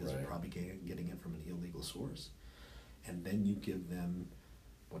body, because they're probably getting it from an illegal source. And then you give them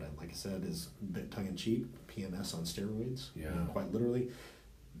what, like I said, is a bit tongue-in-cheek, PMS on steroids, quite literally.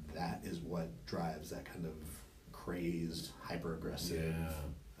 That is what drives that kind of crazed, hyper-aggressive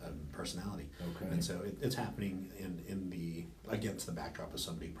personality. Okay. And so it's happening in the against the backdrop of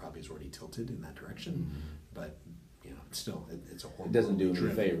somebody who probably is already tilted in that direction, but still, it's a horrible. It doesn't do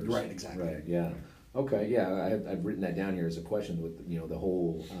any favors. Right, exactly. Right, yeah. Okay, yeah, I've written that down here as a question with, the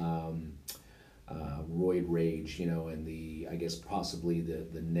whole roid rage, and I guess possibly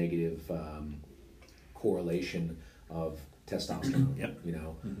the negative correlation of testosterone. Yep.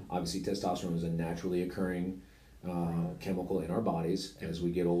 Obviously testosterone is a naturally occurring chemical in our bodies. Yep. As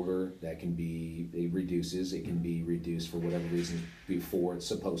we get older, it reduces. It can be reduced for whatever reasons before it's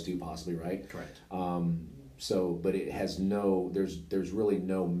supposed to, possibly, right? Correct. But it has there's really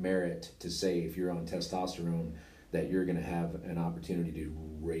no merit to say if you're on testosterone that you're going to have an opportunity to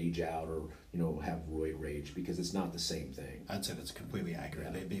rage out or, have roid rage, because it's not the same thing. I'd say that's completely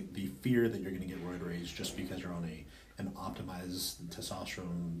accurate. Yeah. The fear that you're going to get roid rage just because you're on an optimized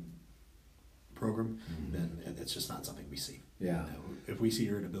testosterone program, then it's just not something we see. Yeah. If we see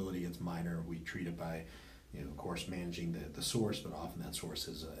irritability, it's minor. We treat it by, of course, managing the source, but often that source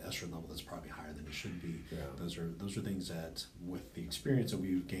is an estrogen level that's probably higher than it should be. Yeah. Those are things that, with the experience that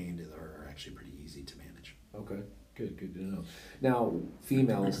we've gained, are actually pretty easy to manage. Okay, Good to know. Now,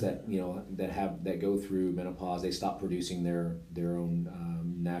 females that that go through menopause, they stop producing their own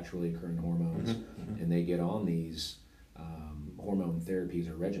naturally occurring hormones, and they get on these hormone therapies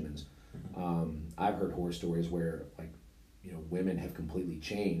or regimens. I've heard horror stories where women have completely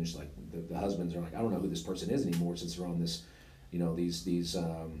changed. Like the husbands are like, I don't know who this person is anymore since they're on this, these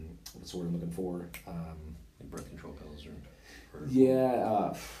what's the word I'm looking for? Like birth control pills or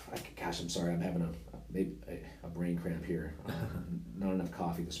yeah. Gosh, I'm sorry, I'm having a brain cramp here. Not enough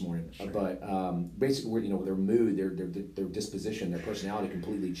coffee this morning. Sure. But basically, their mood, their disposition, their personality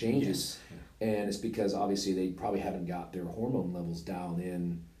completely changes, and it's because obviously they probably haven't got their hormone levels dialed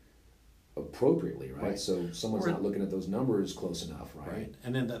in appropriately, right? So someone's not looking at those numbers close enough, right?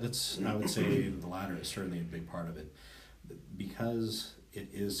 And then that's, I would say, the latter is certainly a big part of it, because it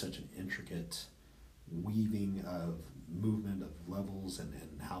is such an intricate weaving of movement of levels and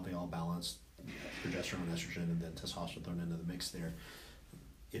how they all balance progesterone, estrogen, and then testosterone thrown into the mix there.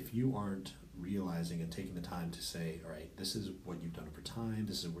 If you aren't realizing and taking the time to say, all right, this is what you've done over time,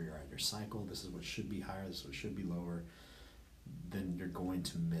 this is where you're at in your cycle, this is what should be higher, this is what should be lower, then you're going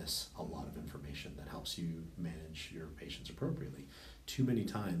to miss a lot of information that helps you manage your patients appropriately. Too many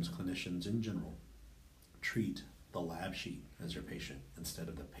times, clinicians in general treat the lab sheet as your patient instead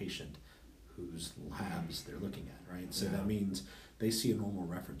of the patient whose labs they're looking at, right? So that means they see a normal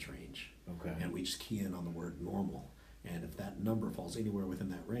reference range, and we just key in on the word normal. And if that number falls anywhere within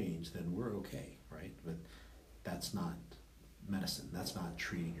that range, then we're okay, right? But that's not medicine. That's not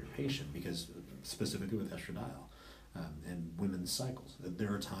treating your patient, because specifically with estradiol and women's cycles,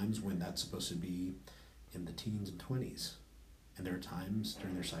 there are times when that's supposed to be in the teens and 20s. And there are times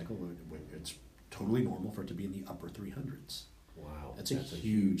during their cycle when it's totally normal for it to be in the upper 300s. Wow. That's a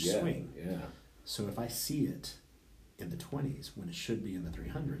huge swing. Yeah. So if I see it in the 20s when it should be in the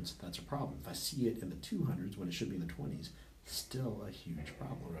 300s, that's a problem. If I see it in the 200s when it should be in the 20s, still a huge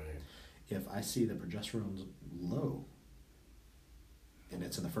problem. Right. If I see that progesterone's low and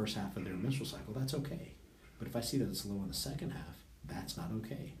it's in the first half of their menstrual cycle, that's okay. But if I see that it's low in the second half, that's not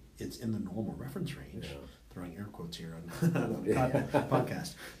okay. It's in the normal reference range. Yeah. Throwing air quotes here on the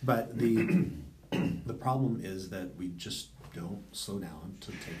podcast. But the problem is that we just don't slow down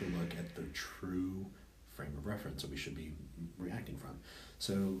to take a look at the true frame of reference that we should be reacting from.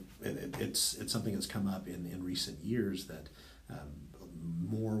 So it's something that's come up in recent years that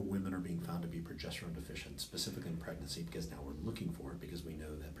more women are being found to be progesterone deficient, specifically in pregnancy, because now we're looking for it, because we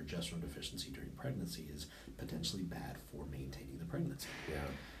know that progesterone deficiency during pregnancy is potentially bad for maintaining the pregnancy. Yeah.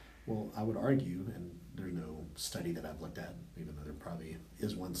 Well, I would argue, and there's no study that I've looked at, even though there probably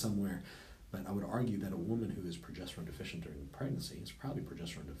is one somewhere, but I would argue that a woman who is progesterone deficient during pregnancy is probably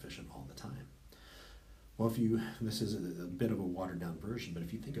progesterone deficient all the time. Well, this is a bit of a watered down version, but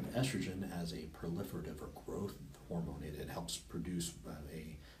if you think of estrogen as a proliferative or growth hormone, it helps produce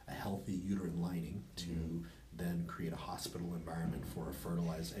a healthy uterine lining to then create a hospital environment for a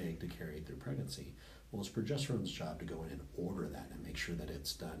fertilized egg to carry through pregnancy. Well, it's progesterone's job to go in and order that and make sure that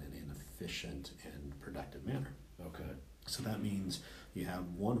it's done in an efficient and productive manner. Okay. So that means you have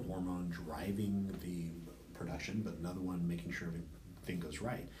one hormone driving the production, but another one making sure everything goes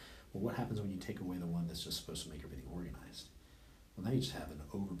right. Well, what happens when you take away the one that's just supposed to make everything organized? Well, now you just have an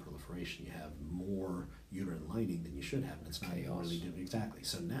overproliferation. You have more uterine lining than you should have, and it's not really doing exactly.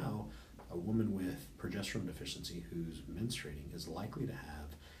 So now a woman with progesterone deficiency who's menstruating is likely to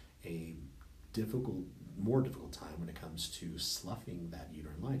have a more difficult time when it comes to sloughing that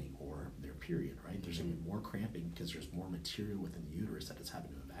uterine lining or their period, right? There's going to be more cramping because there's more material within the uterus that it's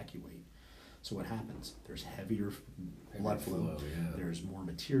having to evacuate. So what happens? There's heavier blood flow, there's more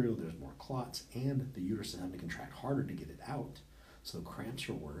material, there's more clots, and the uterus is having to contract harder to get it out. So cramps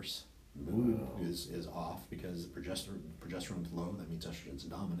are worse, mood is off because progesterone's low, that means estrogen's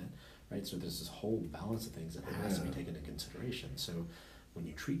dominant, right? So there's this whole balance of things that has to be taken into consideration. So when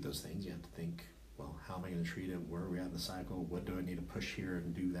you treat those things, you have to think, well, how am I going to treat it? Where are we at in the cycle? What do I need to push here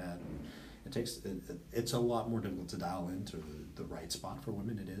and do that? And it's a lot more difficult to dial into the right spot for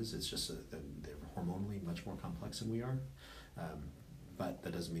women. It is. It's just they're hormonally much more complex than we are. But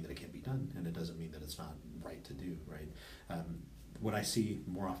that doesn't mean that it can't be done, and it doesn't mean that it's not right to do, right? What I see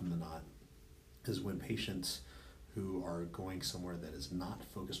more often than not is when patients who are going somewhere that is not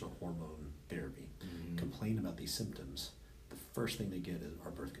focused on hormone therapy complain about these symptoms, the first thing they get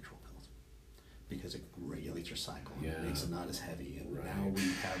are birth control pills, because it regulates your cycle, it makes it not as heavy, and now we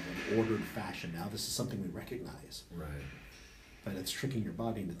have an ordered fashion. Now this is something we recognize. Right. But it's tricking your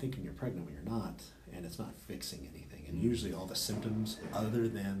body into thinking you're pregnant when you're not, and it's not fixing anything. And usually all the symptoms, other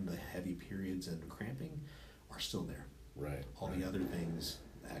than the heavy periods and cramping, are still there. Right. All the other things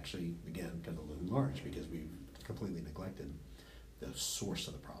actually, again, kind of loom large because we've completely neglected the source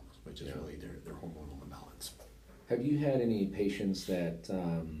of the problems, which is really their hormonal imbalance. Have you had any patients that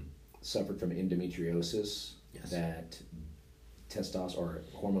suffered from endometriosis? Yes. That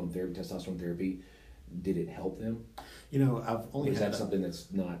testosterone therapy, did it help them? I've only had... Is that something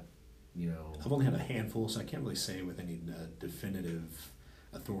that's not, I've only had a handful, so I can't really say with any definitive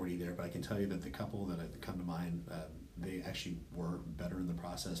authority there, but I can tell you that the couple that have come to mind, they actually were better in the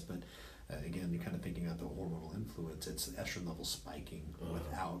process, but again, you're kind of thinking about the hormonal influence. It's estrogen level spiking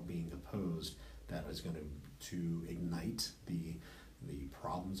without being opposed that is going to ignite the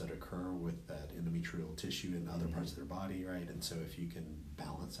problems that occur with that endometrial tissue in other parts of their body, right? And so if you can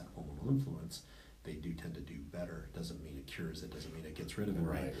balance that hormonal influence, they do tend to do better. Doesn't mean it cures it, doesn't mean it gets rid of it,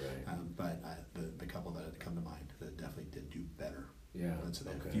 right? But the couple that had come to mind, that definitely did do better. Yeah. And so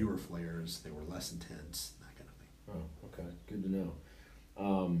they had fewer flares, they were less intense, that kind of thing. Oh, okay. Good to know.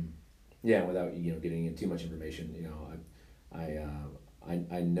 Yeah, without getting into too much information,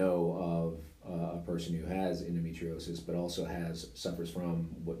 I know of a person who has endometriosis, but also suffers from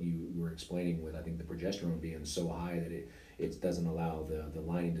what you were explaining with, I think, the progesterone being so high that it doesn't allow the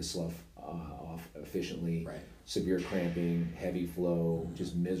lining to slough off efficiently. Right. Severe cramping, heavy flow,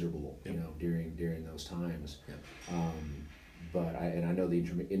 just miserable, during those times. Yep. But I know the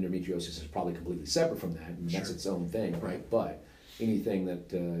endometriosis is probably completely separate from that, and that's its own thing, right? But anything that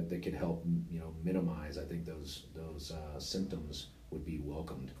could help minimize, I think, those symptoms would be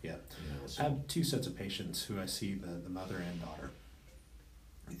welcomed. Yeah. So. I have two sets of patients who I see, the mother and daughter,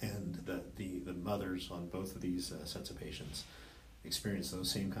 and the mothers on both of these sets of patients experienced those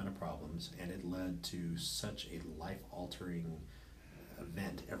same kind of problems, and it led to such a life-altering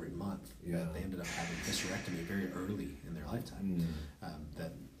event every month that they ended up having hysterectomy very early in their lifetime.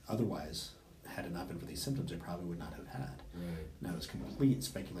 That otherwise, had it not been for these symptoms, they probably would not have had. Right. Now, it's complete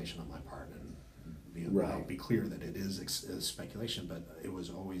speculation on my part, and I'll be clear that it is speculation, but it was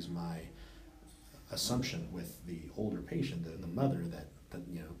always my assumption with the older patient, the mother, that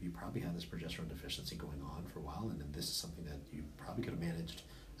you probably had this progesterone deficiency going on for a while, and then this is something that you probably could have managed.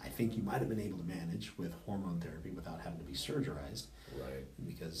 I think you might have been able to manage with hormone therapy without having to be surgerized. Right.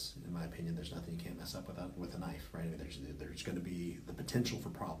 Because, in my opinion, there's nothing you can't mess up with a knife, right? I mean, there's going to be the potential for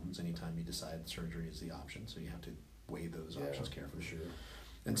problems anytime you decide surgery is the option, so you have to weigh those options carefully. For sure.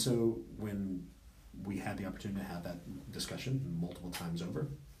 And so when we had the opportunity to have that discussion multiple times over,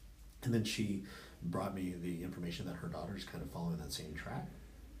 and then she brought me the information that her daughter's kind of following that same track.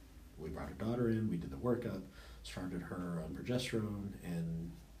 We brought her daughter in, we did the workup, started her on progesterone,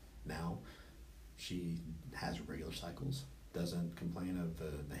 and now she has regular cycles, doesn't complain of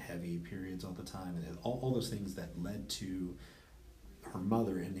the heavy periods all the time, and all those things that led to her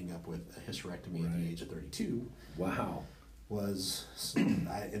mother ending up with a hysterectomy at the age of 32. Wow. Was,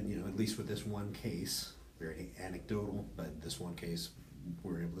 at least with this one case, very anecdotal, but this one case,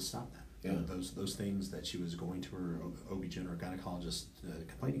 we were able to stop that. Yeah. Those things that she was going to her OB-GYN or gynecologist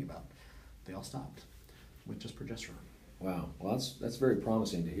complaining about, they all stopped with just progesterone. Wow. Well, that's very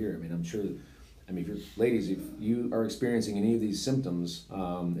promising to hear. I mean, I'm sure that, if you're, ladies, if you are experiencing any of these symptoms,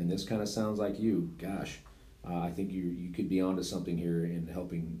 and this kind of sounds like you, gosh, I think you could be onto something here in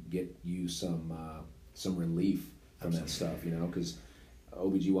helping get you some relief from that stuff, because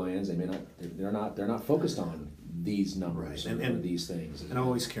OB-GYNs, they're not focused on these numbers and these things. And I'm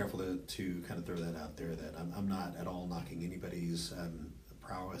always careful to kind of throw that out there, that I'm not at all knocking anybody's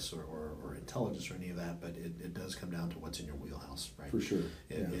prowess or intelligence or any of that, but it does come down to what's in your wheelhouse, right? For sure.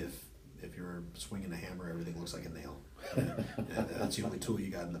 If you're swinging a hammer, everything looks like a nail. That's the only tool you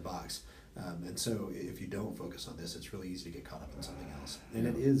got in the box. And so if you don't focus on this, it's really easy to get caught up in something else. And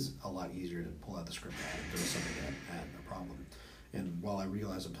it is a lot easier to pull out the script and throw something at a problem. And while I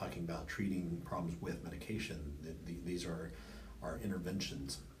realize I'm talking about treating problems with medication, these are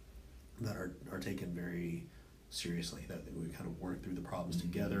interventions that are taken very seriously, that we kind of work through the problems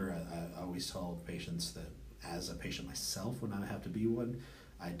together. I always tell patients that, as a patient myself, when I have to be one,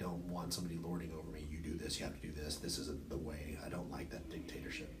 I don't want somebody lording over me. You do this, you have to do this. This isn't the way. I don't like that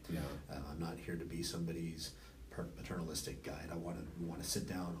dictatorship. Yeah. I'm not here to be somebody's paternalistic guide. I want to sit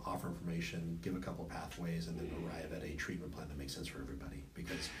down, offer information, give a couple pathways, and then arrive at a treatment plan that makes sense for everybody.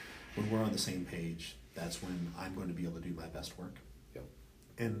 Because when we're on the same page, that's when I'm going to be able to do my best work. Yep.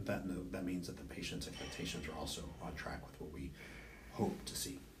 And that means that the patient's expectations are also on track with what we hope to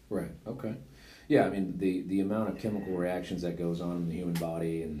see. Right. Okay. Yeah. The amount of chemical reactions that goes on in the human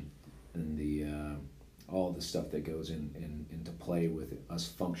body and the all the stuff that goes into play with us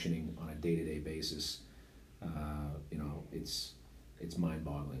functioning on a day-to-day basis. It's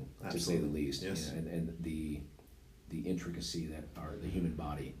mind-boggling, to say the least. Yes. And the intricacy that are the human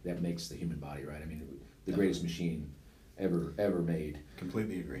body, that makes the human body, right? the greatest machine ever made.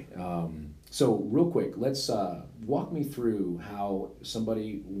 Completely agree. So real quick, let's walk me through how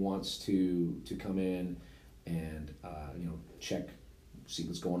somebody wants to come in and check, see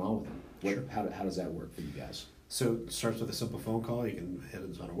what's going on with them. Sure. How does that work for you guys? So it starts with a simple phone call. You can hit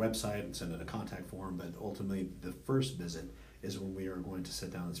us on our website and send in a contact form, but ultimately the first visit is when we are going to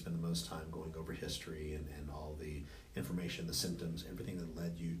sit down and spend the most time going over history and all the information, the symptoms, everything that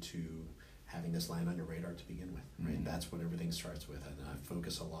led you to having this land on your radar to begin with, right? Mm-hmm. That's what everything starts with, and I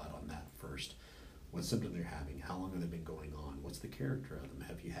focus a lot on that first. What symptoms you're having, how long have they been going on, what's the character of them,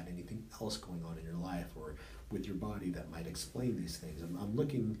 have you had anything else going on in your life or with your body that might explain these things? I'm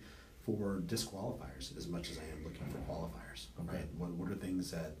looking for disqualifiers as much as I am looking for qualifiers, okay. Right? What are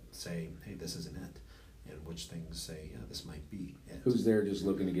things that say, hey, this isn't it? And which things say, yeah, this might be it. Who's there just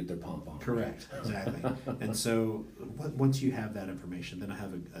looking to get their pump on? Correct, exactly. And so once you have that information, then I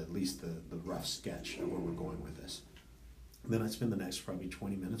have at least the rough sketch of where we're going with this. Then I spend the next probably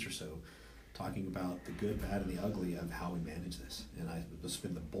 20 minutes or so talking about the good, bad, and the ugly of how we manage this. And I will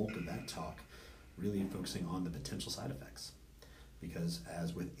spend the bulk of that talk really focusing on the potential side effects. Because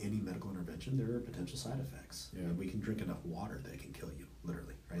as with any medical intervention, there are potential side effects. Yeah. And we can drink enough water that it can kill you,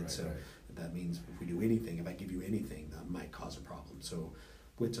 literally, right? So that means if we do anything, if I give you anything, that might cause a problem. So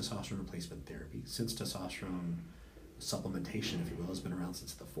with testosterone replacement therapy, since testosterone supplementation, if you will, has been around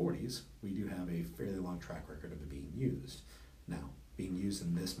since the 40s, we do have a fairly long track record of it being used. Now, being used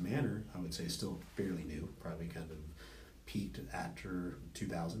in this manner, I would say still fairly new, probably kind of peaked after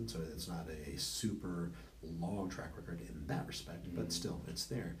 2000, so it's not a super long track record in that respect, but still it's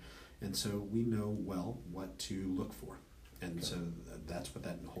there. And so we know well what to look for. And so that's what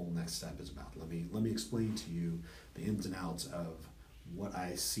that whole next step is about. Let me explain to you the ins and outs of what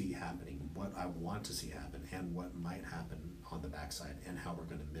I see happening, what I want to see happen, and what might happen on the backside, and how we're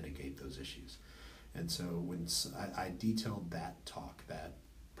going to mitigate those issues. And so when I detailed that talk, that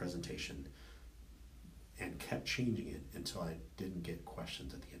presentation, and kept changing it until I didn't get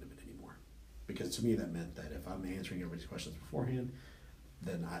questions at the end of it anymore. Because to me that meant that if I'm answering everybody's questions beforehand,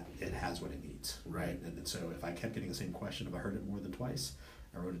 then it has what it needs, right? And so if I kept getting the same question, if I heard it more than twice,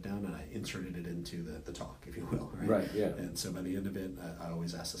 I wrote it down and I inserted it into the talk, if you will, right? Right, yeah. And so by the end of it, I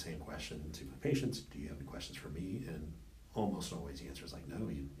always ask the same question to my patients: do you have any questions for me? And almost always the answer is like, no,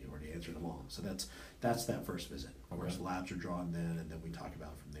 you already answered them all. So that's that first visit. Of course, labs are drawn then, and then we talk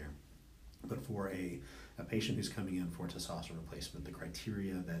about from there. But for a patient who's coming in for testosterone replacement, the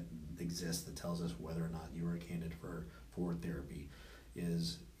criteria that exists that tells us whether or not you are a candidate for therapy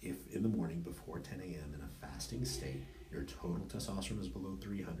is if in the morning before 10 a.m. in a fasting state, your total testosterone is below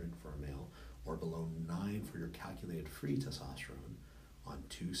 300 for a male or below 9 for your calculated free testosterone on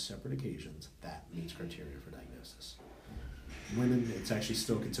 2 separate occasions, that meets criteria for diagnosis. Women, it's actually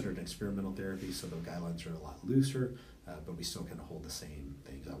still considered an experimental therapy, so the guidelines are a lot looser, but we still kind of hold the same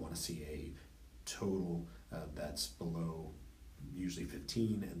things. I want to see a total that's below usually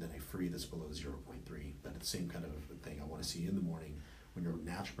 15, and then a free that's below 0.3. But it's the same kind of thing I want to see in the morning when your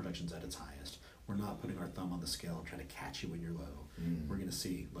natural production's at its highest. We're not putting our thumb on the scale and trying to catch you when you're low. We're going to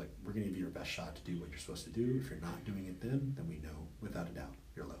see, like, we're going to give you your best shot to do what you're supposed to do. If you're not doing it then we know without a doubt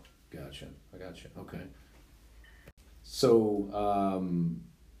you're low. Gotcha. I gotcha. Okay. So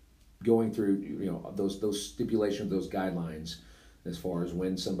going through those stipulations, those guidelines, as far as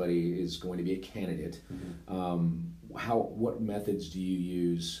when somebody is going to be a candidate, what methods do you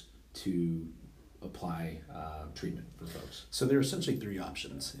use to apply treatment for folks? So there are essentially 3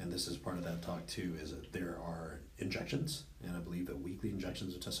 options, and this is part of that talk too, is that there are injections, and I believe that weekly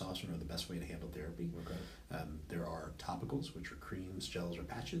injections of testosterone are the best way to handle therapy. Okay. There are topicals, which are creams, gels, or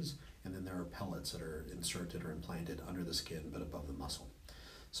patches, and then there are pellets that are inserted or implanted under the skin but above the muscle.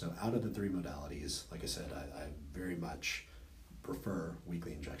 So out of the 3 modalities, like I said, I very much prefer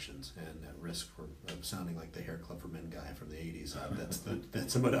weekly injections, and at risk of sounding like the hair club for men guy from the 80s,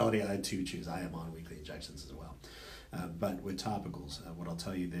 that's a modality I too choose. I am on weekly injections as well. But with topicals, what I'll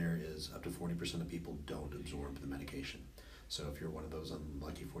tell you there is up to 40% of people don't absorb the medication. So if you're one of those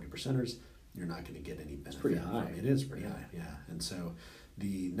unlucky 40%ers, you're not going to get any benefit. It's pretty high. It is pretty high, yeah. And so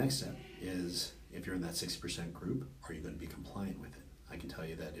the next step is, if you're in that 60% group, are you going to be compliant with it? I can tell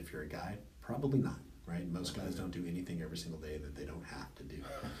you that if you're a guy, probably not. Right? Most guys don't do anything every single day that they don't have to do,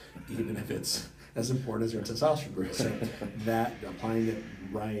 even if it's as important as your testosterone. So that applying it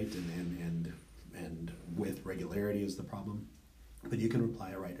right and with regularity is the problem. But you can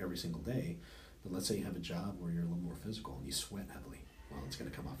apply it right every single day. But let's say you have a job where you're a little more physical and you sweat heavily. Well, it's going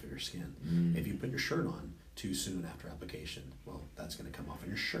to come off of your skin. If you put your shirt on too soon after application, well, that's going to come off of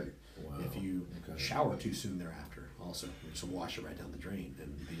your shirt. Wow. If you shower too soon thereafter, also. You just wash it right down the drain.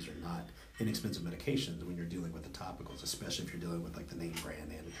 And these are not inexpensive medications when you're dealing with the topicals, especially if you're dealing with like the name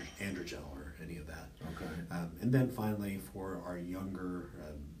brand Androgel or any of that. Okay. And then finally, for our younger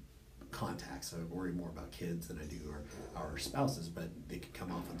contacts, I worry more about kids than I do our spouses, but they could come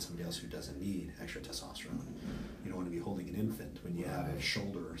off on somebody else who doesn't need extra testosterone. You don't want to be holding an infant when you have a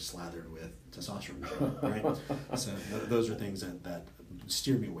shoulder slathered with testosterone gel, right? So those are things that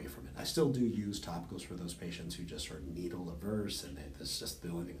steer me away from it. I still do use topicals for those patients who just are needle averse and it's just the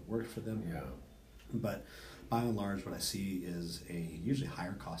only thing that works for them. Yeah. But by and large, what I see is a usually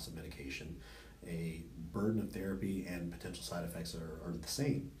higher cost of medication, a burden of therapy, and potential side effects are the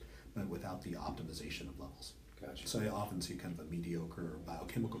same, but without the optimization of levels. Gotcha. So I often see kind of a mediocre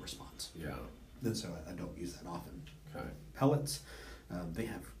biochemical response. Yeah. And so I don't use that often. Okay. Pellets, they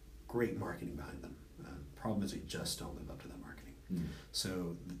have great marketing behind them. Problem is they just don't live up to that marketing.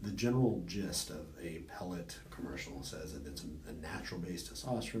 So the general gist of a pellet commercial says that it's a natural-based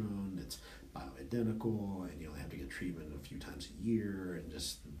testosterone, it's bioidentical, and you only have to get treatment a few times a year, and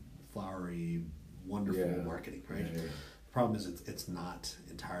just flowery, wonderful marketing, right? Yeah. Problem is it's not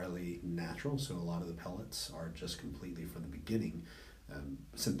entirely natural, so a lot of the pellets are just completely from the beginning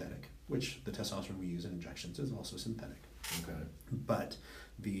synthetic, which the testosterone we use in injections is also synthetic. Okay. But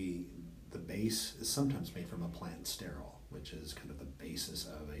the base is sometimes made from a plant sterol, which is kind of the basis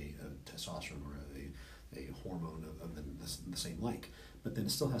of a testosterone or a hormone of the same like. But then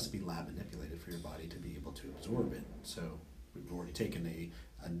it still has to be lab manipulated for your body to be able to absorb it. So we've already taken a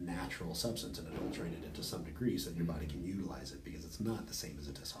natural substance and adulterated it to some degree so that your body can utilize it, because it's not the same as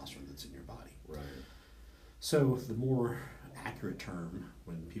the testosterone that's in your body. Right. So the more accurate term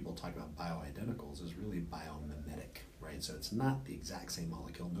when people talk about bioidenticals is really biomimetic, right? So it's not the exact same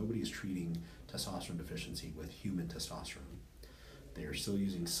molecule. Nobody is treating testosterone deficiency with human testosterone. They are still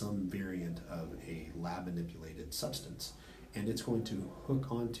using some variant of a lab manipulated substance, and it's going to hook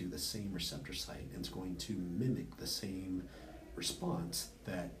onto the same receptor site, and it's going to mimic the same response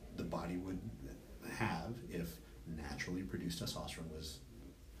that the body would have if naturally produced testosterone was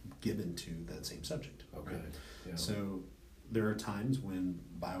given to that same subject. Okay. Right? Yeah. So there are times when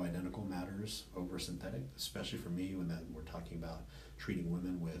bioidentical matters over synthetic, especially for me when we're talking about treating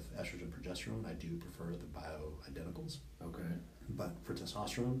women with estrogen progesterone. I do prefer the bioidenticals. Okay. But for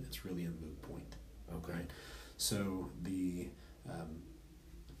testosterone, it's really a moot point. Okay. Right? So the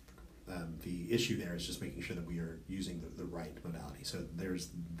issue there is just making sure that we are using the right modality. So there's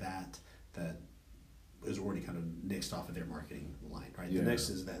that is already kind of nixed off of their marketing line, right? Yeah. The next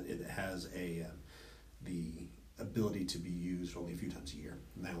is that it has the ability to be used only a few times a year.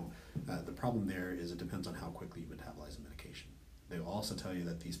 Now, the problem there is it depends on how quickly you metabolize the medication. They will also tell you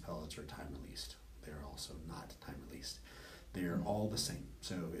that these pellets are time released. They're also not time released. They're all the same.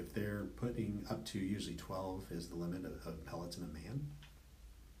 So if they're putting up to usually 12 is the limit of pellets in a man,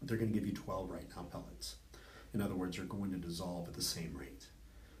 they're going to give you 12 right now pellets. In other words, they're going to dissolve at the same rate.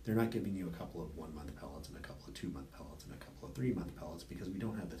 They're not giving you a couple of 1 month pellets and a couple of 2 month pellets and a couple of 3 month pellets, because we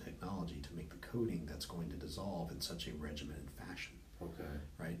don't have the technology to make the coating that's going to dissolve in such a regimented fashion. Okay.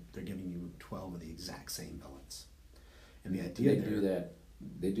 Right? They're giving you 12 of the exact same pellets. And the idea they do that.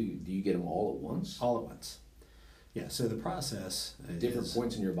 Do you get them all at once? All at once. Yeah, so the process Different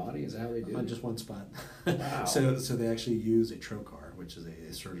points in your body, is that how they do on it? just one spot. Wow. So they actually use a trocar, which is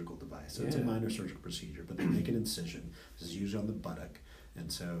a surgical device. So it's a minor surgical procedure, but they make an incision. This is usually on the buttock.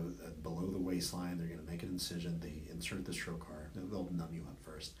 And so below the waistline, they're going to make an incision. They insert this trocar. They'll numb you up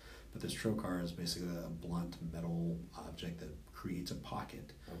first. But this trocar is basically a blunt metal object that creates a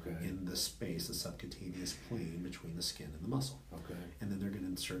pocket in the space, the subcutaneous plane between the skin and the muscle. Okay. And then they're going to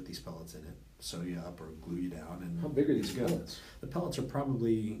insert these pellets in it, sew you up or glue you down. And how big are these pellets? The pellets are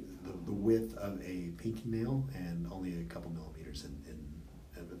probably the width of a pinky nail and only a couple millimeters in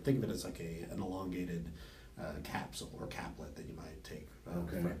think of it as like an elongated capsule or caplet that you might take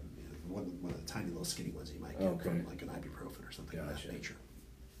from one of the tiny little skinny ones that you might get from like an ibuprofen or something of that nature.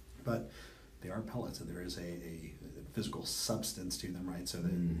 But they are pellets, and there is a physical substance to them, right? So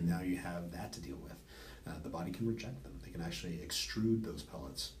that now you have that to deal with. The body can reject them. They can actually extrude those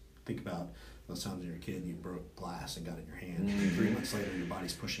pellets. Think about those times when you're a kid and you broke glass and got it in your hand. 3 months later, your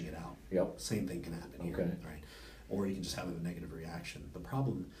body's pushing it out. Yep. Same thing can happen here, right? Or you can just have a negative reaction. The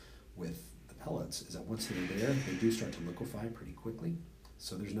problem with the pellets is that once they're there, they do start to liquefy pretty quickly.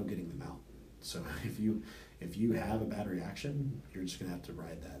 So there's no getting them out. So if you have a bad reaction, you're just gonna have to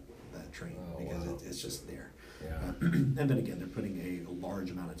ride that train because it's just there. Yeah. And then again, they're putting a large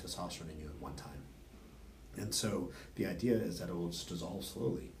amount of testosterone in you at one time. And so the idea is that it will just dissolve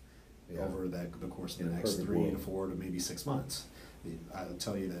slowly. over the course of the next 3 to 4 to maybe 6 months. I'll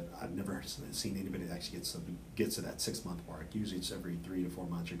tell you that I've never seen anybody that actually gets to that 6 month mark. Usually it's every 3 to 4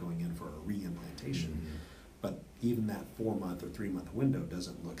 months you're going in for a reimplantation. But even that 4 month or 3 month window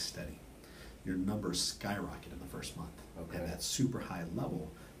doesn't look steady. Your numbers skyrocket in the first month. And that super high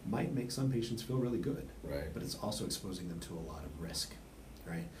level might make some patients feel really good. But it's also exposing them to a lot of risk.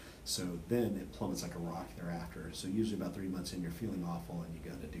 So then it plummets like a rock thereafter. So usually about 3 months in, you're feeling awful and you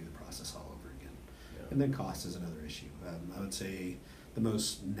got to do the process all over again. And then cost is another issue. I would say the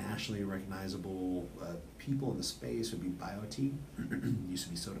most nationally recognizable people in the space would be BioT. Used to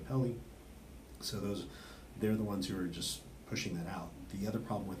be Sotapelli. So they're the ones who are just pushing that out. The other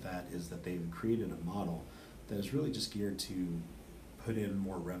problem with that is that they've created a model that is really just geared to put in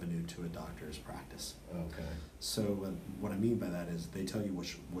more revenue to a doctor's practice. So what I mean by that is they tell you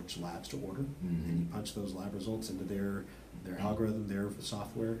which labs to order, and you punch those lab results into their algorithm, their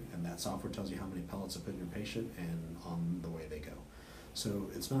software, and that software tells you how many pellets to put in your patient, and on the way they go.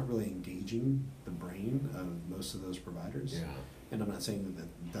 So it's not really engaging the brain of most of those providers. And I'm not saying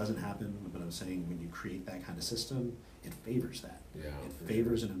that doesn't happen, but I'm saying when you create that kind of system, it favors that. It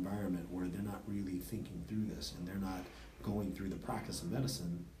favors an environment where they're not really thinking through this, and they're not going through the practice of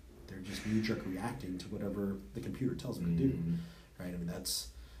medicine. They're just knee-jerk reacting to whatever the computer tells them to do. I mean, that's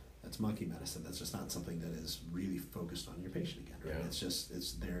monkey medicine. That's just not something that is really focused on your patient again.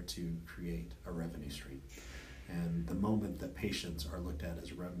 It's there to create a revenue stream. And the moment that patients are looked at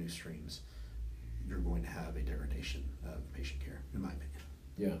as revenue streams, you're going to have a degradation of patient care, in my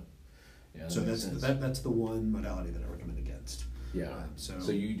opinion. So that's the one modality that I recommend against.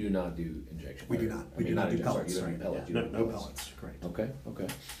 So you do not do injection? We do not. We do not do pellets. You don't do pellets. No pellets. Correct. Okay.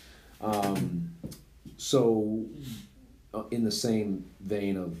 So, in the same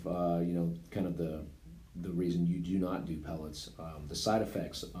vein of kind of the reason you do not do pellets, the side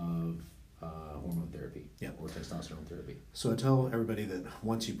effects of hormone therapy or testosterone therapy. So I tell everybody that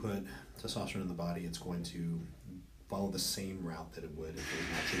once you put testosterone in the body, it's going to follow the same route that it would if it was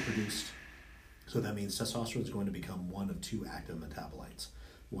naturally produced. So that means testosterone is going to become one of two active metabolites.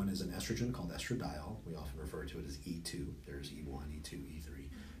 One is an estrogen called estradiol. We often refer to it as E2. There's E1, E2, E3.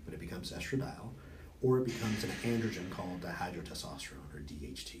 But it becomes estradiol. Or it becomes an androgen called dihydrotestosterone, or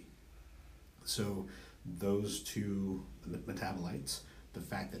DHT. So those two metabolites, the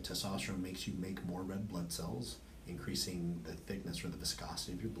fact that testosterone makes you make more red blood cells, increasing the thickness or the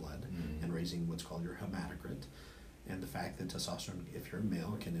viscosity of your blood, and raising what's called your hematocrit, and the fact that testosterone, if you're a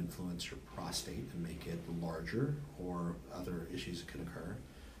male, can influence your prostate and make it larger, or other issues that can occur,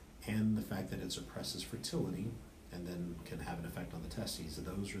 and the fact that it suppresses fertility and then can have an effect on the testes.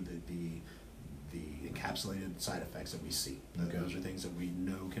 Those are the encapsulated side effects that we see. Those are things that we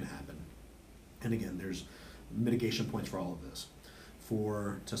know can happen. And again, there's mitigation points for all of this.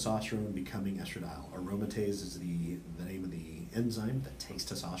 For testosterone becoming estradiol, aromatase is the name of the enzyme that takes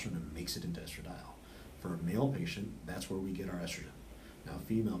testosterone and makes it into estradiol. For a male patient, that's where we get our estrogen. Now,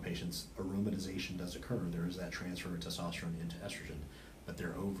 female patients, aromatization does occur. There is that transfer of testosterone into estrogen, but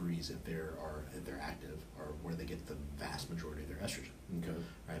their ovaries, if they're active, are where they get the vast majority of their estrogen.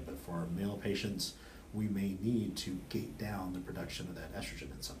 But for our male patients, we may need to gate down the production of that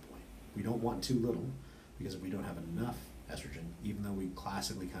estrogen at some point. We don't want too little, because if we don't have enough estrogen, even though we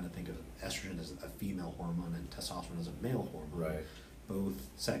classically kind of think of estrogen as a female hormone and testosterone as a male hormone, both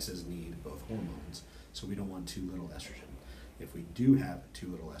sexes need both hormones, so we don't want too little estrogen. If we do have too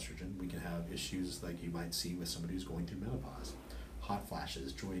little estrogen, we can have issues like you might see with somebody who's going through menopause. Hot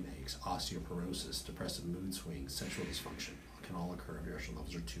flashes, joint aches, osteoporosis, depressive mood swings, sexual dysfunction can all occur if your estrogen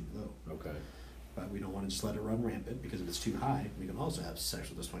levels are too low. But we don't want to just let it run rampant, because if it's too high, we can also have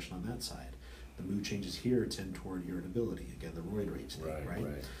sexual dysfunction on that side. The mood changes here tend toward irritability, again, the roid rage thing, right?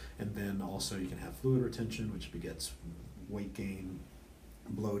 And then also you can have fluid retention, which begets weight gain,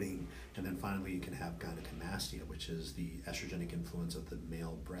 bloating, and then finally you can have gynecomastia, which is the estrogenic influence of the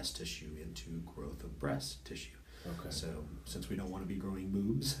male breast tissue into growth of breast tissue. So since we don't want to be growing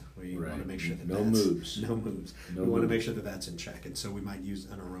moobs, we want to make sure that no moves. We want to make sure that that's in check, and so we might use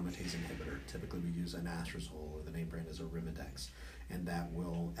an aromatase inhibitor. Typically we use anastrozole, or the name brand is Arimidex, and that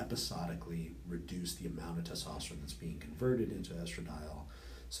will episodically reduce the amount of testosterone that's being converted into estradiol,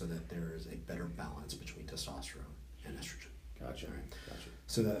 so that there is a better balance between testosterone and estrogen. Gotcha.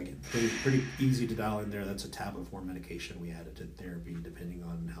 So that, again, pretty easy to dial in there. That's a tablet form medication we added to therapy, depending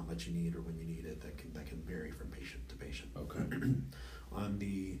on how much you need or when you need it. That can vary from patient to patient. On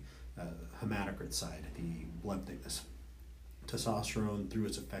the hematocrit side, the blood thickness, testosterone, through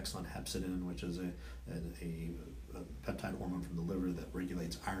its effects on hepcidin, which is a peptide hormone from the liver that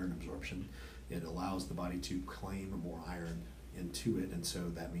regulates iron absorption, it allows the body to claim more iron into it, and so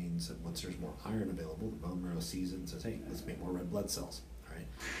that means that once there's more iron available, the bone marrow sees it and says, hey, let's make more red blood cells. Right?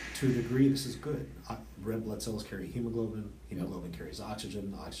 To a degree, this is good. Red blood cells carry hemoglobin. Hemoglobin carries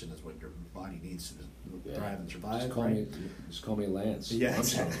oxygen. Oxygen is what your body needs to thrive and survive. Just call me Lance. Yeah,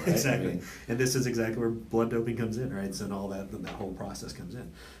 Armstrong, right? exactly. I mean, and this is exactly where blood doping comes in, right? So and all that whole process comes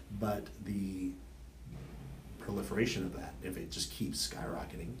in. But the proliferation of that, if it just keeps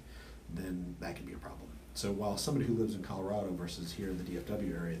skyrocketing, then that can be a problem. So while somebody who lives in Colorado versus here in the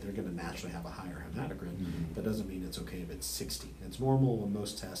DFW area, they're going to naturally have a higher hematocrit, that doesn't mean it's okay if it's 60. It's normal in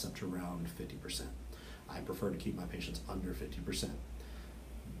most tests up to around 50%. I prefer to keep my patients under 50%.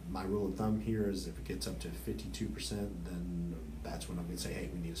 My rule of thumb here is if it gets up to 52%, then that's when I'm going to say, hey,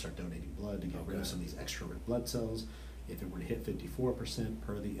 we need to start donating blood to get rid of some of these extra red blood cells. If it were to hit 54%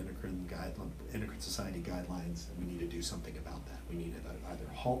 per the Endocrine Society guidelines, we need to do something about that. We need to either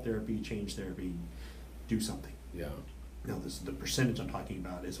halt therapy, change therapy, do something. Yeah. Now, the percentage I'm talking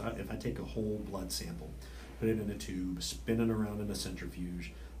about is if I take a whole blood sample, put it in a tube, spin it around in a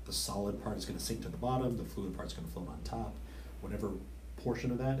centrifuge, the solid part is going to sink to the bottom, the fluid part is going to float on top. Whatever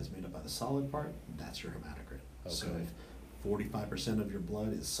portion of that is made up by the solid part, that's your hematocrit. Okay. So if 45% of your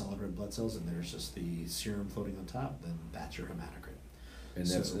blood is solid red blood cells and there's just the serum floating on top, then that's your hematocrit. And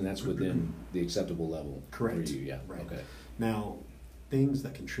that's within the acceptable level. Correct. For you, yeah. Right. Okay. Now, things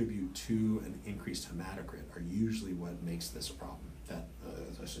that contribute to an increased hematocrit are usually what makes this a problem. That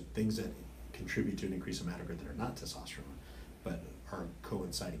as I said, things that contribute to an increased hematocrit that are not testosterone, but are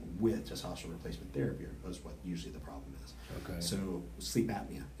coinciding with testosterone replacement therapy is what usually the problem is. Okay. So sleep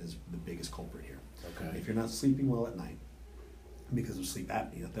apnea is the biggest culprit here. Okay. If you're not sleeping well at night because of sleep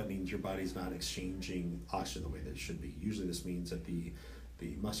apnea, that means your body's not exchanging oxygen the way that it should be. Usually this means that the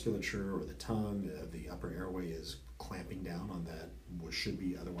musculature or the tongue, the upper airway is clamping down on that what should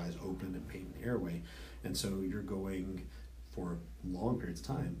be otherwise open and patent airway, and so you're going for long periods of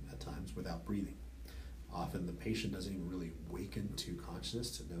time at times without breathing. Often the patient doesn't even really wake into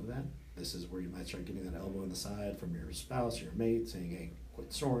consciousness to know that. This is where you might start getting that elbow in the side from your spouse or your mate saying, hey,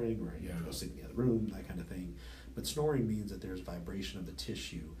 quit snoring, or you have to go sleep in the other room, that kind of thing. But snoring means that there's vibration of the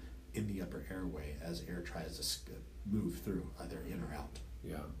tissue in the upper airway as air tries to move through, either in or out.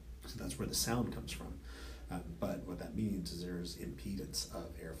 Yeah. So that's where the sound comes from. But what that means is there's impedance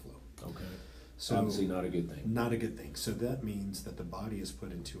of airflow. Okay. So obviously not a good thing. Not a good thing. So that means that the body is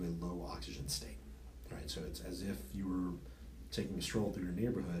put into a low oxygen state, right? So it's as if you were taking a stroll through your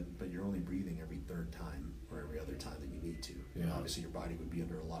neighborhood, but you're only breathing every third time or every other time that you need to. Yeah. And obviously your body would be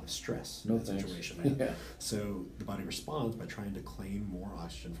under a lot of stress in that situation. Right? Yeah. So the body responds by trying to claim more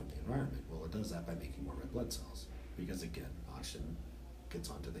oxygen from the environment. Well, it does that by making more red blood cells because, again, oxygen gets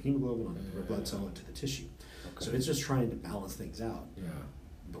onto the hemoglobin, onto the red blood cell, into the tissue. Okay. So it's just trying to balance things out. Yeah.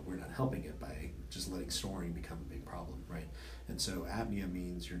 But we're not helping it by just letting snoring become a big problem, right? And so apnea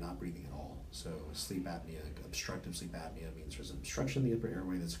means you're not breathing at all. So sleep apnea, obstructive sleep apnea, means there's an obstruction in the upper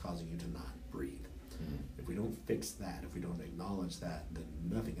airway that's causing you to not breathe. If we don't fix that, if we don't acknowledge that, then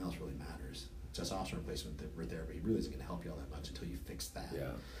nothing else really matters. Testosterone replacement therapy really isn't going to help you all that much until you fix that. Yeah.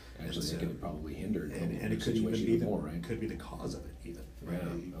 Actually, it could probably hinder and it could even be more, right? Could be the cause of it, even. Right?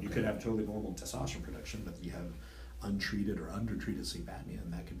 Yeah, You could have totally normal testosterone production, but you have untreated or undertreated sleep apnea,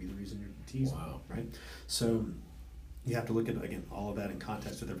 and that could be the reason you're teasing. Wow. Right? So you have to look at, again, all of that in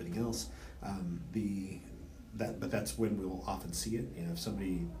context with everything else. But that's when we'll often see it. You know, if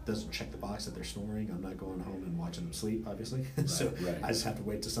somebody doesn't check the box that they're snoring, I'm not going home and watching them sleep, obviously. Right, So right. I just have to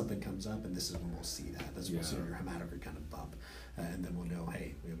wait till something comes up, and this is when we'll see that. That's when we'll see your hematocrit kind of bump. And then we'll know,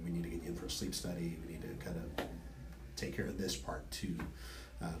 hey, we need to get you in for a sleep study. We need to kind of take care of this part too.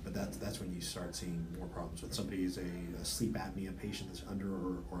 But that's when you start seeing more problems. When somebody is a sleep apnea patient that's under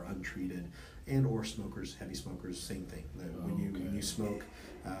or untreated, and or smokers, heavy smokers, same thing. When you smoke,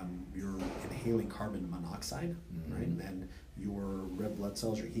 you're inhaling carbon monoxide, right? And your red blood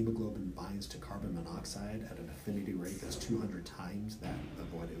cells, your hemoglobin binds to carbon monoxide at an affinity rate that's 200 times that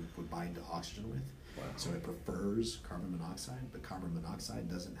of what it would bind to oxygen with. Wow. So it prefers carbon monoxide, but carbon monoxide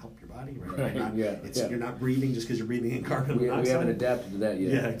doesn't help your body, right? You're not breathing just because you're breathing in carbon monoxide. We haven't adapted to that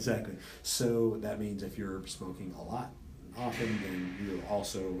yet. Yeah, exactly. So that means if you're smoking a lot, often, then you're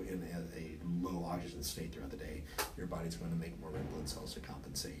also in a low oxygen state throughout the day. Your body's going to make more red blood cells to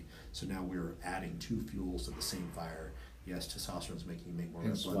compensate. So now we're adding two fuels to the same fire. Yes, testosterone is making you make more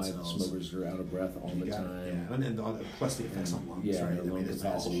red blood cells. That's why smokers are out of breath all the time. Yeah, and plus the effects on lungs, right? The lung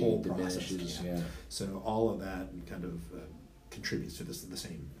capacity diminishes. Yeah. So all of that kind of contributes to the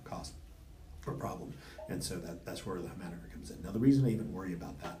same cause. a problem. And so that's where the hematocrit comes in. Now, the reason I even worry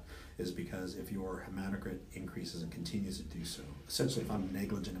about that is because if your hematocrit increases and continues to do so, essentially if I'm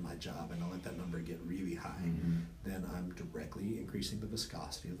negligent in my job and I let that number get really high, then I'm directly increasing the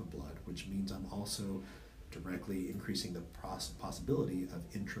viscosity of the blood, which means I'm also directly increasing the possibility of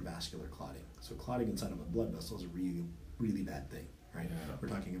intravascular clotting. So clotting inside of a blood vessel is a really, really bad thing, right? Yeah. We're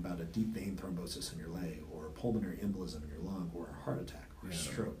talking about a deep vein thrombosis in your leg, or a pulmonary embolism in your lung, or a heart attack, or a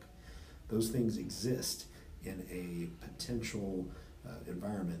stroke. Those things exist in a potential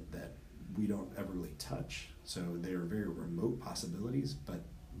environment that we don't ever really touch. So they are very remote possibilities, but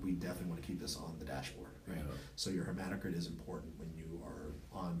we definitely want to keep this on the dashboard, right? Yeah. So your hematocrit is important when you are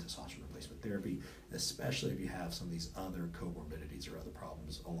on testosterone replacement therapy, especially if you have some of these other comorbidities or other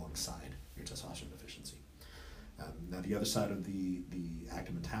problems alongside your testosterone deficiency. Now, the other side of the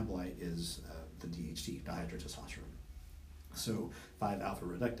active metabolite is the DHT, dihydrotestosterone. So 5-alpha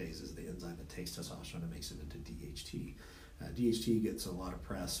reductase is the enzyme that takes testosterone and makes it into DHT. DHT gets a lot of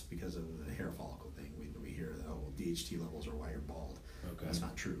press because of the hair follicle thing. We hear that, oh, DHT levels are why you're bald. Okay. That's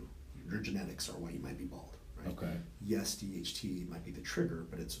not true. Your genetics are why you might be bald, right? Okay. Yes, DHT might be the trigger,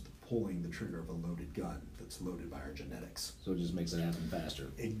 but it's pulling the trigger of a loaded gun that's loaded by our genetics. So it just makes it happen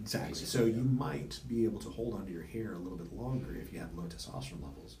faster. Exactly. So you might be able to hold onto your hair a little bit longer if you have low testosterone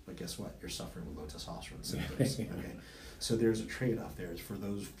levels, but guess what? You're suffering with low testosterone symptoms. Okay. So there's a trade-off there. It's for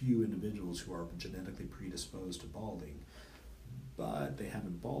those few individuals who are genetically predisposed to balding, but they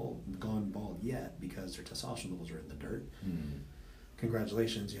haven't gone bald yet because their testosterone levels are in the dirt.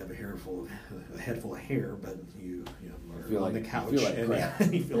 Congratulations, you have a head full of hair, but you are on the couch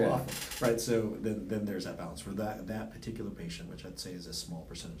and you feel awful, right? So then there's that balance for that particular patient, which I'd say is a small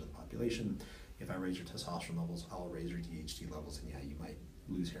percentage of the population. If I raise your testosterone levels, I'll raise your DHT levels, and you might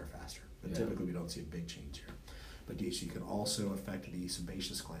lose hair faster. But typically, we don't see a big change here. But DHT can also affect the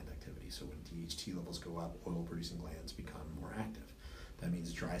sebaceous gland activity. So when DHT levels go up, oil-producing glands become more active. That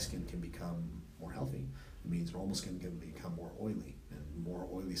means dry skin can become more healthy. It means normal skin can become more oily. And more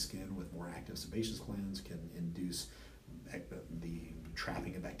oily skin with more active sebaceous glands can induce the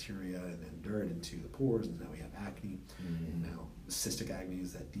trapping of bacteria and dirt into the pores, and now we have acne. And now cystic acne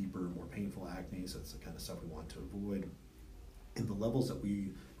is that deeper, more painful acne, so it's the kind of stuff we want to avoid. And the levels that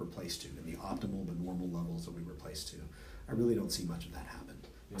we replace to, and the optimal, the normal levels that we replace to, I really don't see much of that happen.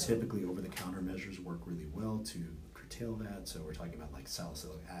 Yeah. Typically, over-the-counter measures work really well to curtail that. So we're talking about like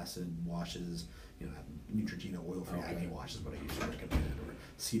salicylic acid washes, Neutrogena oil-free acne wash is what I usually recommend, or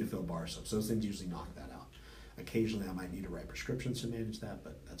Cetaphil bar soaps. Those things usually knock that out. Occasionally, I might need to write prescriptions to manage that,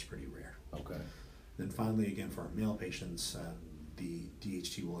 but that's pretty rare. Okay. Then finally, again, for our male patients, the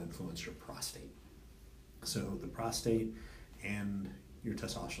DHT will influence your prostate. So the prostate and your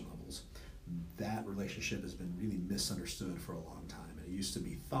testosterone levels, that relationship has been really misunderstood for a long time. And it used to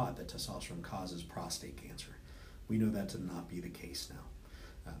be thought that testosterone causes prostate cancer. We know that to not be the case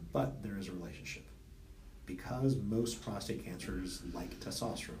now. But there is a relationship. Because most prostate cancers like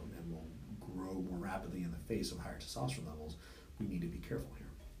testosterone and will grow more rapidly in the face of higher testosterone levels, we need to be careful here.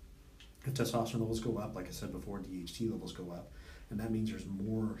 If testosterone levels go up, like I said before, DHT levels go up, and that means there's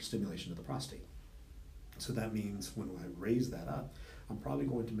more stimulation of the prostate. So that means when I raise that up, I'm probably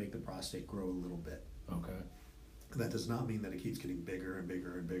going to make the prostate grow a little bit. Okay. That does not mean that it keeps getting bigger and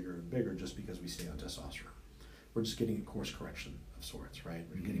bigger and bigger and bigger just because we stay on testosterone. We're just getting a course correction of sorts, right?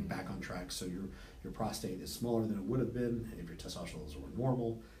 We're getting back on track. So your prostate is smaller than it would have been if your testosterone levels were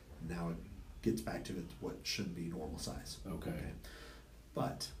normal. Now it gets back to what should be normal size. Okay.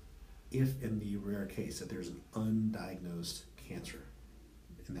 But if in the rare case that there's an undiagnosed cancer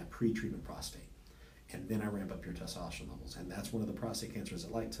in that pre-treatment prostate, and then I ramp up your testosterone levels, and that's one of the prostate cancers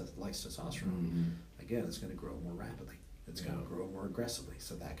that likes testosterone, again, it's going to grow more rapidly. It's going to grow more aggressively,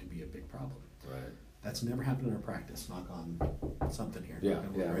 so that could be a big problem. Right. That's never happened in our practice. Knock on something here.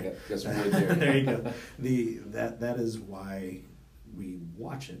 That's right there. There you go. That is why we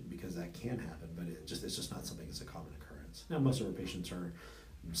watch it, because that can happen, but it's just not something that's a common occurrence. Now, most of our patients are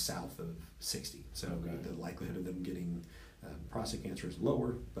south of 60, so the likelihood of them getting prostate cancer is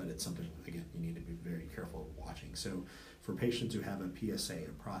lower, but it's something, again, you need to be very careful of watching. So for patients who have a PSA,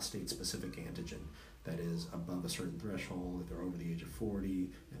 a prostate-specific antigen, that is above a certain threshold, if they're over the age of 40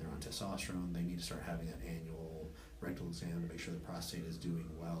 and they're on testosterone, they need to start having an annual rectal exam to make sure the prostate is doing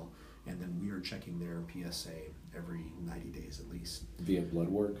well. And then we are checking their PSA every 90 days at least. Via blood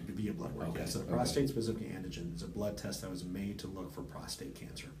work? Via blood work, okay. So the prostate-specific antigen is a blood test that was made to look for prostate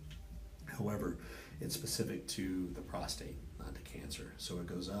cancer. However, it's specific to the prostate, not to cancer. So it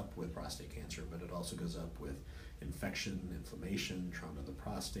goes up with prostate cancer, but it also goes up with infection, inflammation, trauma of the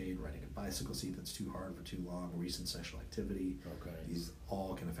prostate, riding a bicycle seat that's too hard for too long, recent sexual activity. Okay. These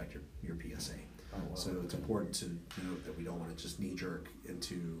all can affect your PSA. So it's important to note that we don't want to just knee jerk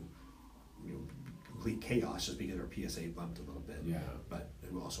into complete chaos just because our PSA bumped a little bit. Yeah. But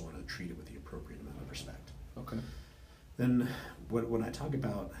we also want to treat it with the appropriate amount of respect. Okay. Then when I talk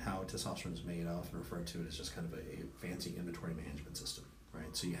about how testosterone is made, I often refer to it as just kind of a fancy inventory management system,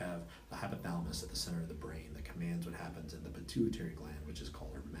 right? So you have the hypothalamus at the center of the brain that commands what happens in the pituitary gland, which is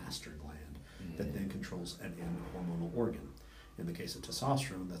called our master gland, that then controls an end hormonal organ. In the case of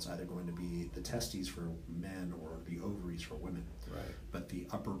testosterone, that's either going to be the testes for men or the ovaries for women. Right. But the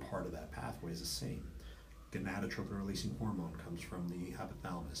upper part of that pathway is the same. Gonadotropin-releasing hormone comes from the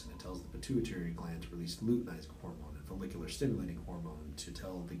hypothalamus, and it tells the pituitary gland to release luteinizing hormone and follicular-stimulating hormone to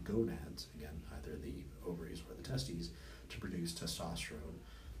tell the gonads, again, either the ovaries or the testes, to produce testosterone.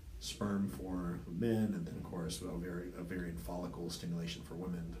 Sperm for men, and then, of course, ovarian follicle stimulation for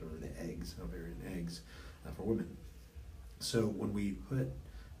women, or the eggs, ovarian eggs for women. So when we put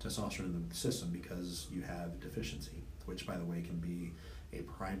testosterone in the system because you have deficiency, which, by the way, can be a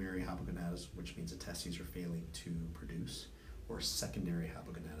primary hypogonadism, which means the testes are failing to produce, or secondary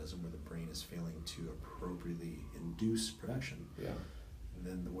hypogonadism, where the brain is failing to appropriately induce production. Yeah. And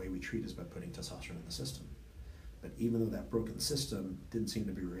then the way we treat is by putting testosterone in the system. But even though that broken system didn't seem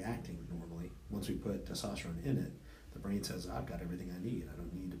to be reacting normally, once we put testosterone in it, the brain says, I've got everything I need. I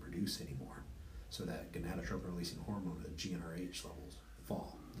don't need to produce anymore. So that gonadotropin-releasing hormone, the GnRH levels,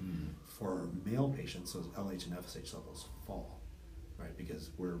 fall. For male patients, those LH and FSH levels fall, right? Because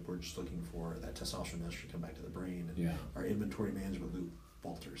we're just looking for that testosterone estrogen to come back to the brain, and our inventory management loop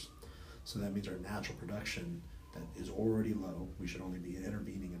falters. So that means our natural production that is already low, we should only be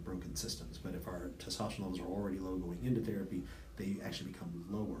intervening in broken systems. But if our testosterone levels are already low going into therapy, they actually become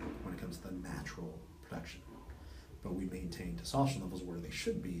lower when it comes to the natural production. But we maintain testosterone levels where they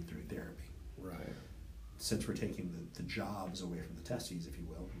should be through therapy. Right. Since we're taking the jobs away from the testes, if you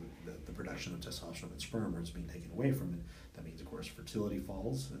will, the production of testosterone and sperm is being taken away from it, that means, of course, fertility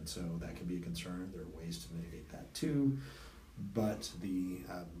falls, and so that can be a concern. There are ways to mitigate that too. But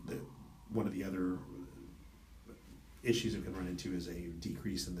one of the other issues we can run into is a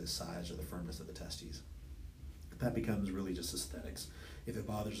decrease in the size or the firmness of the testes. That becomes really just aesthetics. If it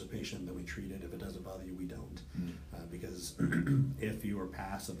bothers the patient, then we treat it. If it doesn't bother you, we don't. Because if you are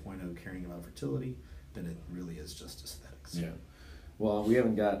past the point of caring about fertility, then it really is just aesthetics. Yeah. Well, we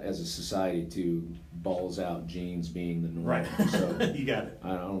haven't got, as a society, to balls out genes being the norm. Right. So you got it.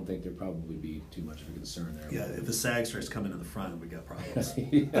 I don't think there'd probably be too much of a concern there. Yeah, if the sag starts coming in the front, we got problems.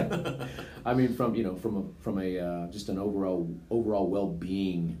 Yeah. I mean, from a just an overall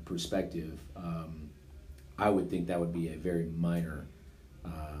well-being perspective, I would think that would be a very minor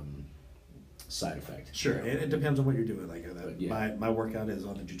side effect. Sure, and it depends on what you're doing. Like my workout is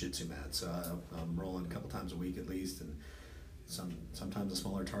on the jiu-jitsu mat, so I'm rolling a couple times a week at least, and sometimes a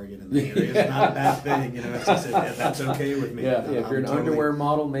smaller target in the area is not a bad thing. It's just that's okay with me. Yeah, if you're an underwear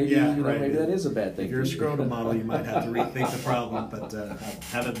model, maybe maybe that is a bad thing. If you're a scrotum model, you might have to rethink the problem, but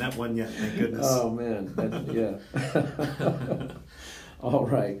haven't met one yet, thank goodness. Oh man, yeah. All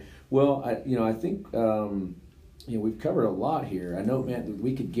right. Well, I think we've covered a lot here. I know, man,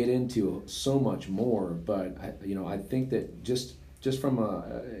 we could get into so much more, but I think that just from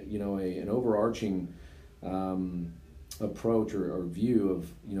an overarching approach or view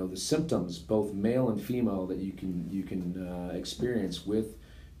of the symptoms, both male and female, that you can experience with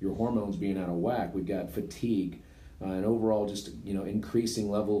your hormones being out of whack. We've got fatigue, and overall just increasing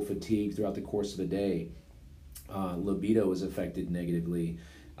level of fatigue throughout the course of the day. Libido is affected negatively.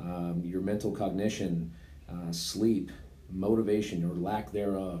 Your mental cognition, sleep, motivation or lack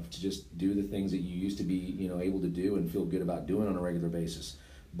thereof to just do the things that you used to be able to do and feel good about doing on a regular basis.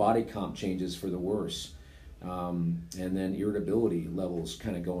 Body comp changes for the worse. And then irritability levels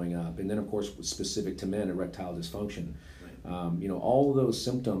kind of going up. And then, of course, specific to men, erectile dysfunction. Right. All of those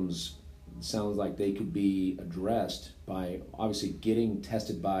symptoms sounds like they could be addressed by obviously getting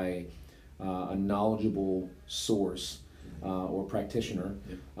tested by a knowledgeable source or practitioner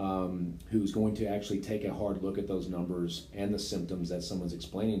who's going to actually take a hard look at those numbers and the symptoms that someone's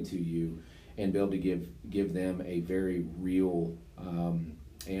explaining to you and be able to give them a very real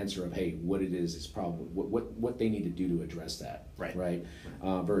answer of, hey, what it is probably what they need to do to address that, right?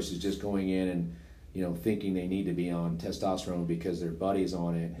 Versus just going in and thinking they need to be on testosterone because their buddy's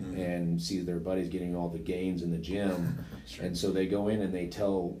on it and see their buddy's getting all the gains in the gym. Sure. And so they go in and they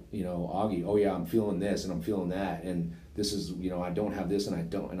tell Augie, oh yeah, I'm feeling this and I'm feeling that, and this is I don't have this and I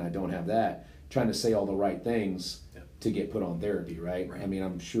don't have that, trying to say all the right things to get put on therapy, right? I mean,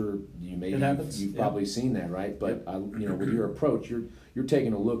 I'm sure you've probably seen that, right? But with your approach, you're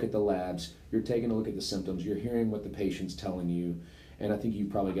taking a look at the labs, you're taking a look at the symptoms, you're hearing what the patient's telling you, and I think you've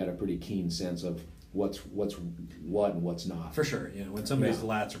probably got a pretty keen sense of what's what and what's not. For sure, when somebody's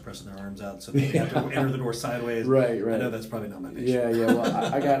lats are pressing their arms out, so they have to enter the door sideways. Right. I know that's probably not my patient. Yeah.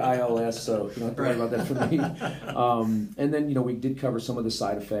 Well, I got ILS, so you don't have to worry about that for me. And then we did cover some of the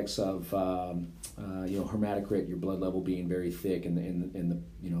side effects of hematocrit, your blood level being very thick, and the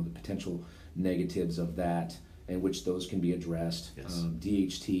potential negatives of that, and which those can be addressed. Yes.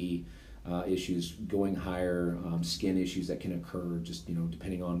 DHT. Issues going higher, skin issues that can occur just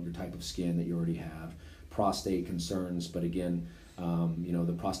depending on your type of skin that you already have, prostate concerns, but again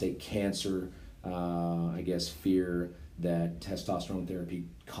the prostate cancer fear that testosterone therapy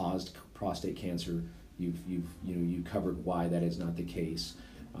caused prostate cancer. You've covered why that is not the case,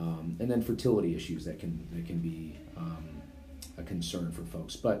 and then fertility issues that can be a concern for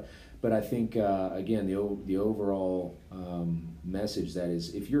folks, but I think, again, the overall message that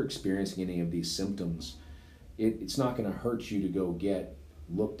is, if you're experiencing any of these symptoms, it's not going to hurt you to go get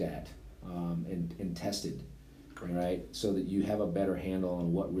looked at and tested, right? So that you have a better handle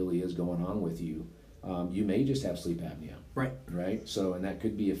on what really is going on with you. You may just have sleep apnea, right? So, and that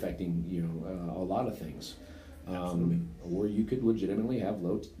could be affecting a lot of things, or you could legitimately have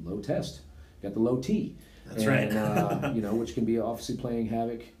low test, got the low T. That's right. Which can be obviously playing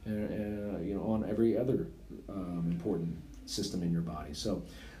havoc, on every other important system in your body. So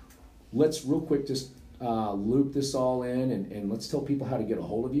let's real quick just loop this all in, and let's tell people how to get a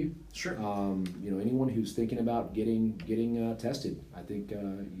hold of you. Sure. Anyone who's thinking about getting tested, I think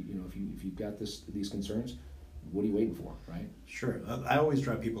if you've got these concerns, what are you waiting for, right? Sure. I always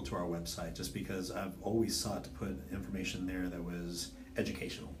drive people to our website just because I've always sought to put information there that was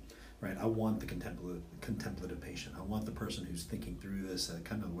educational. Right, I want the contemplative patient. I want the person who's thinking through this,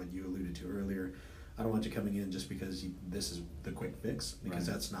 kind of what you alluded to earlier. I don't want you coming in just because this is the quick fix, because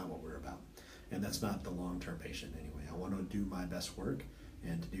that's not what we're about. And that's not the long-term patient anyway. I want to do my best work,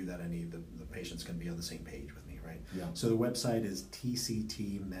 and to do that I need the patient's going to be on the same page with me, right? Yeah. So the website is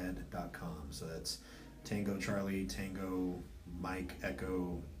tctmed.com. So that's Tango Charlie, Tango Mike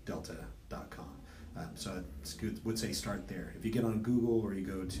Echo Delta.com. So it's good, would say start there. If you get on Google or you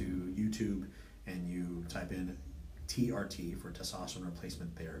go to YouTube and you type in TRT for testosterone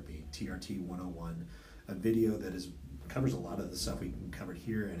replacement therapy, TRT 101, a video that covers a lot of the stuff we covered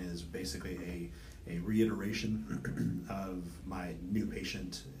here and is basically a reiteration of my new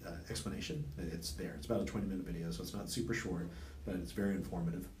patient explanation. It's there. It's about a 20-minute video, so it's not super short, but it's very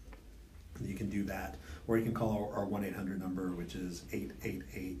informative. You can do that, or you can call our 1-800 number, which is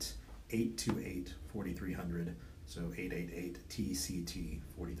 828-4300, so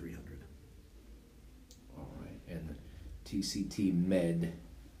 888-TCT-4300. All right, and tctmed.com.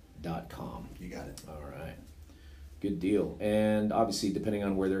 You got it. All right, good deal. And obviously, depending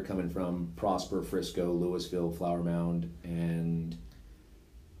on where they're coming from, Prosper, Frisco, Louisville, Flower Mound, and...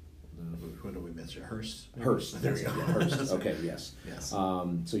 what did we miss? Hurst? There we go. Hurst. Okay, yes. Yes.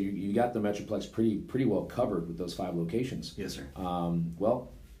 So you got the Metroplex pretty well covered with those 5 locations. Yes, sir. Well,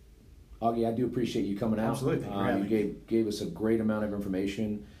 Augie, I do appreciate you coming out. Absolutely. You gave us a great amount of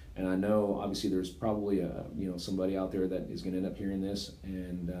information, and I know obviously there's probably somebody out there that is going to end up hearing this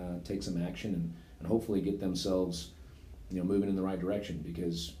and take some action and hopefully get themselves moving in the right direction,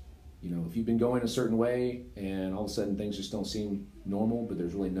 because if you've been going a certain way and all of a sudden things just don't seem normal, but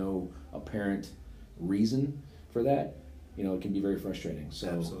there's really no apparent reason for that, it can be very frustrating.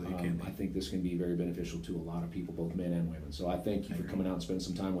 So I think this can be very beneficial to a lot of people, both men and women. So I thank you for coming out and spending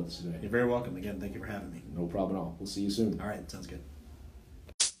some time with us today. You're very welcome. Again, thank you for having me. No problem at all. We'll see you soon. All right, sounds good.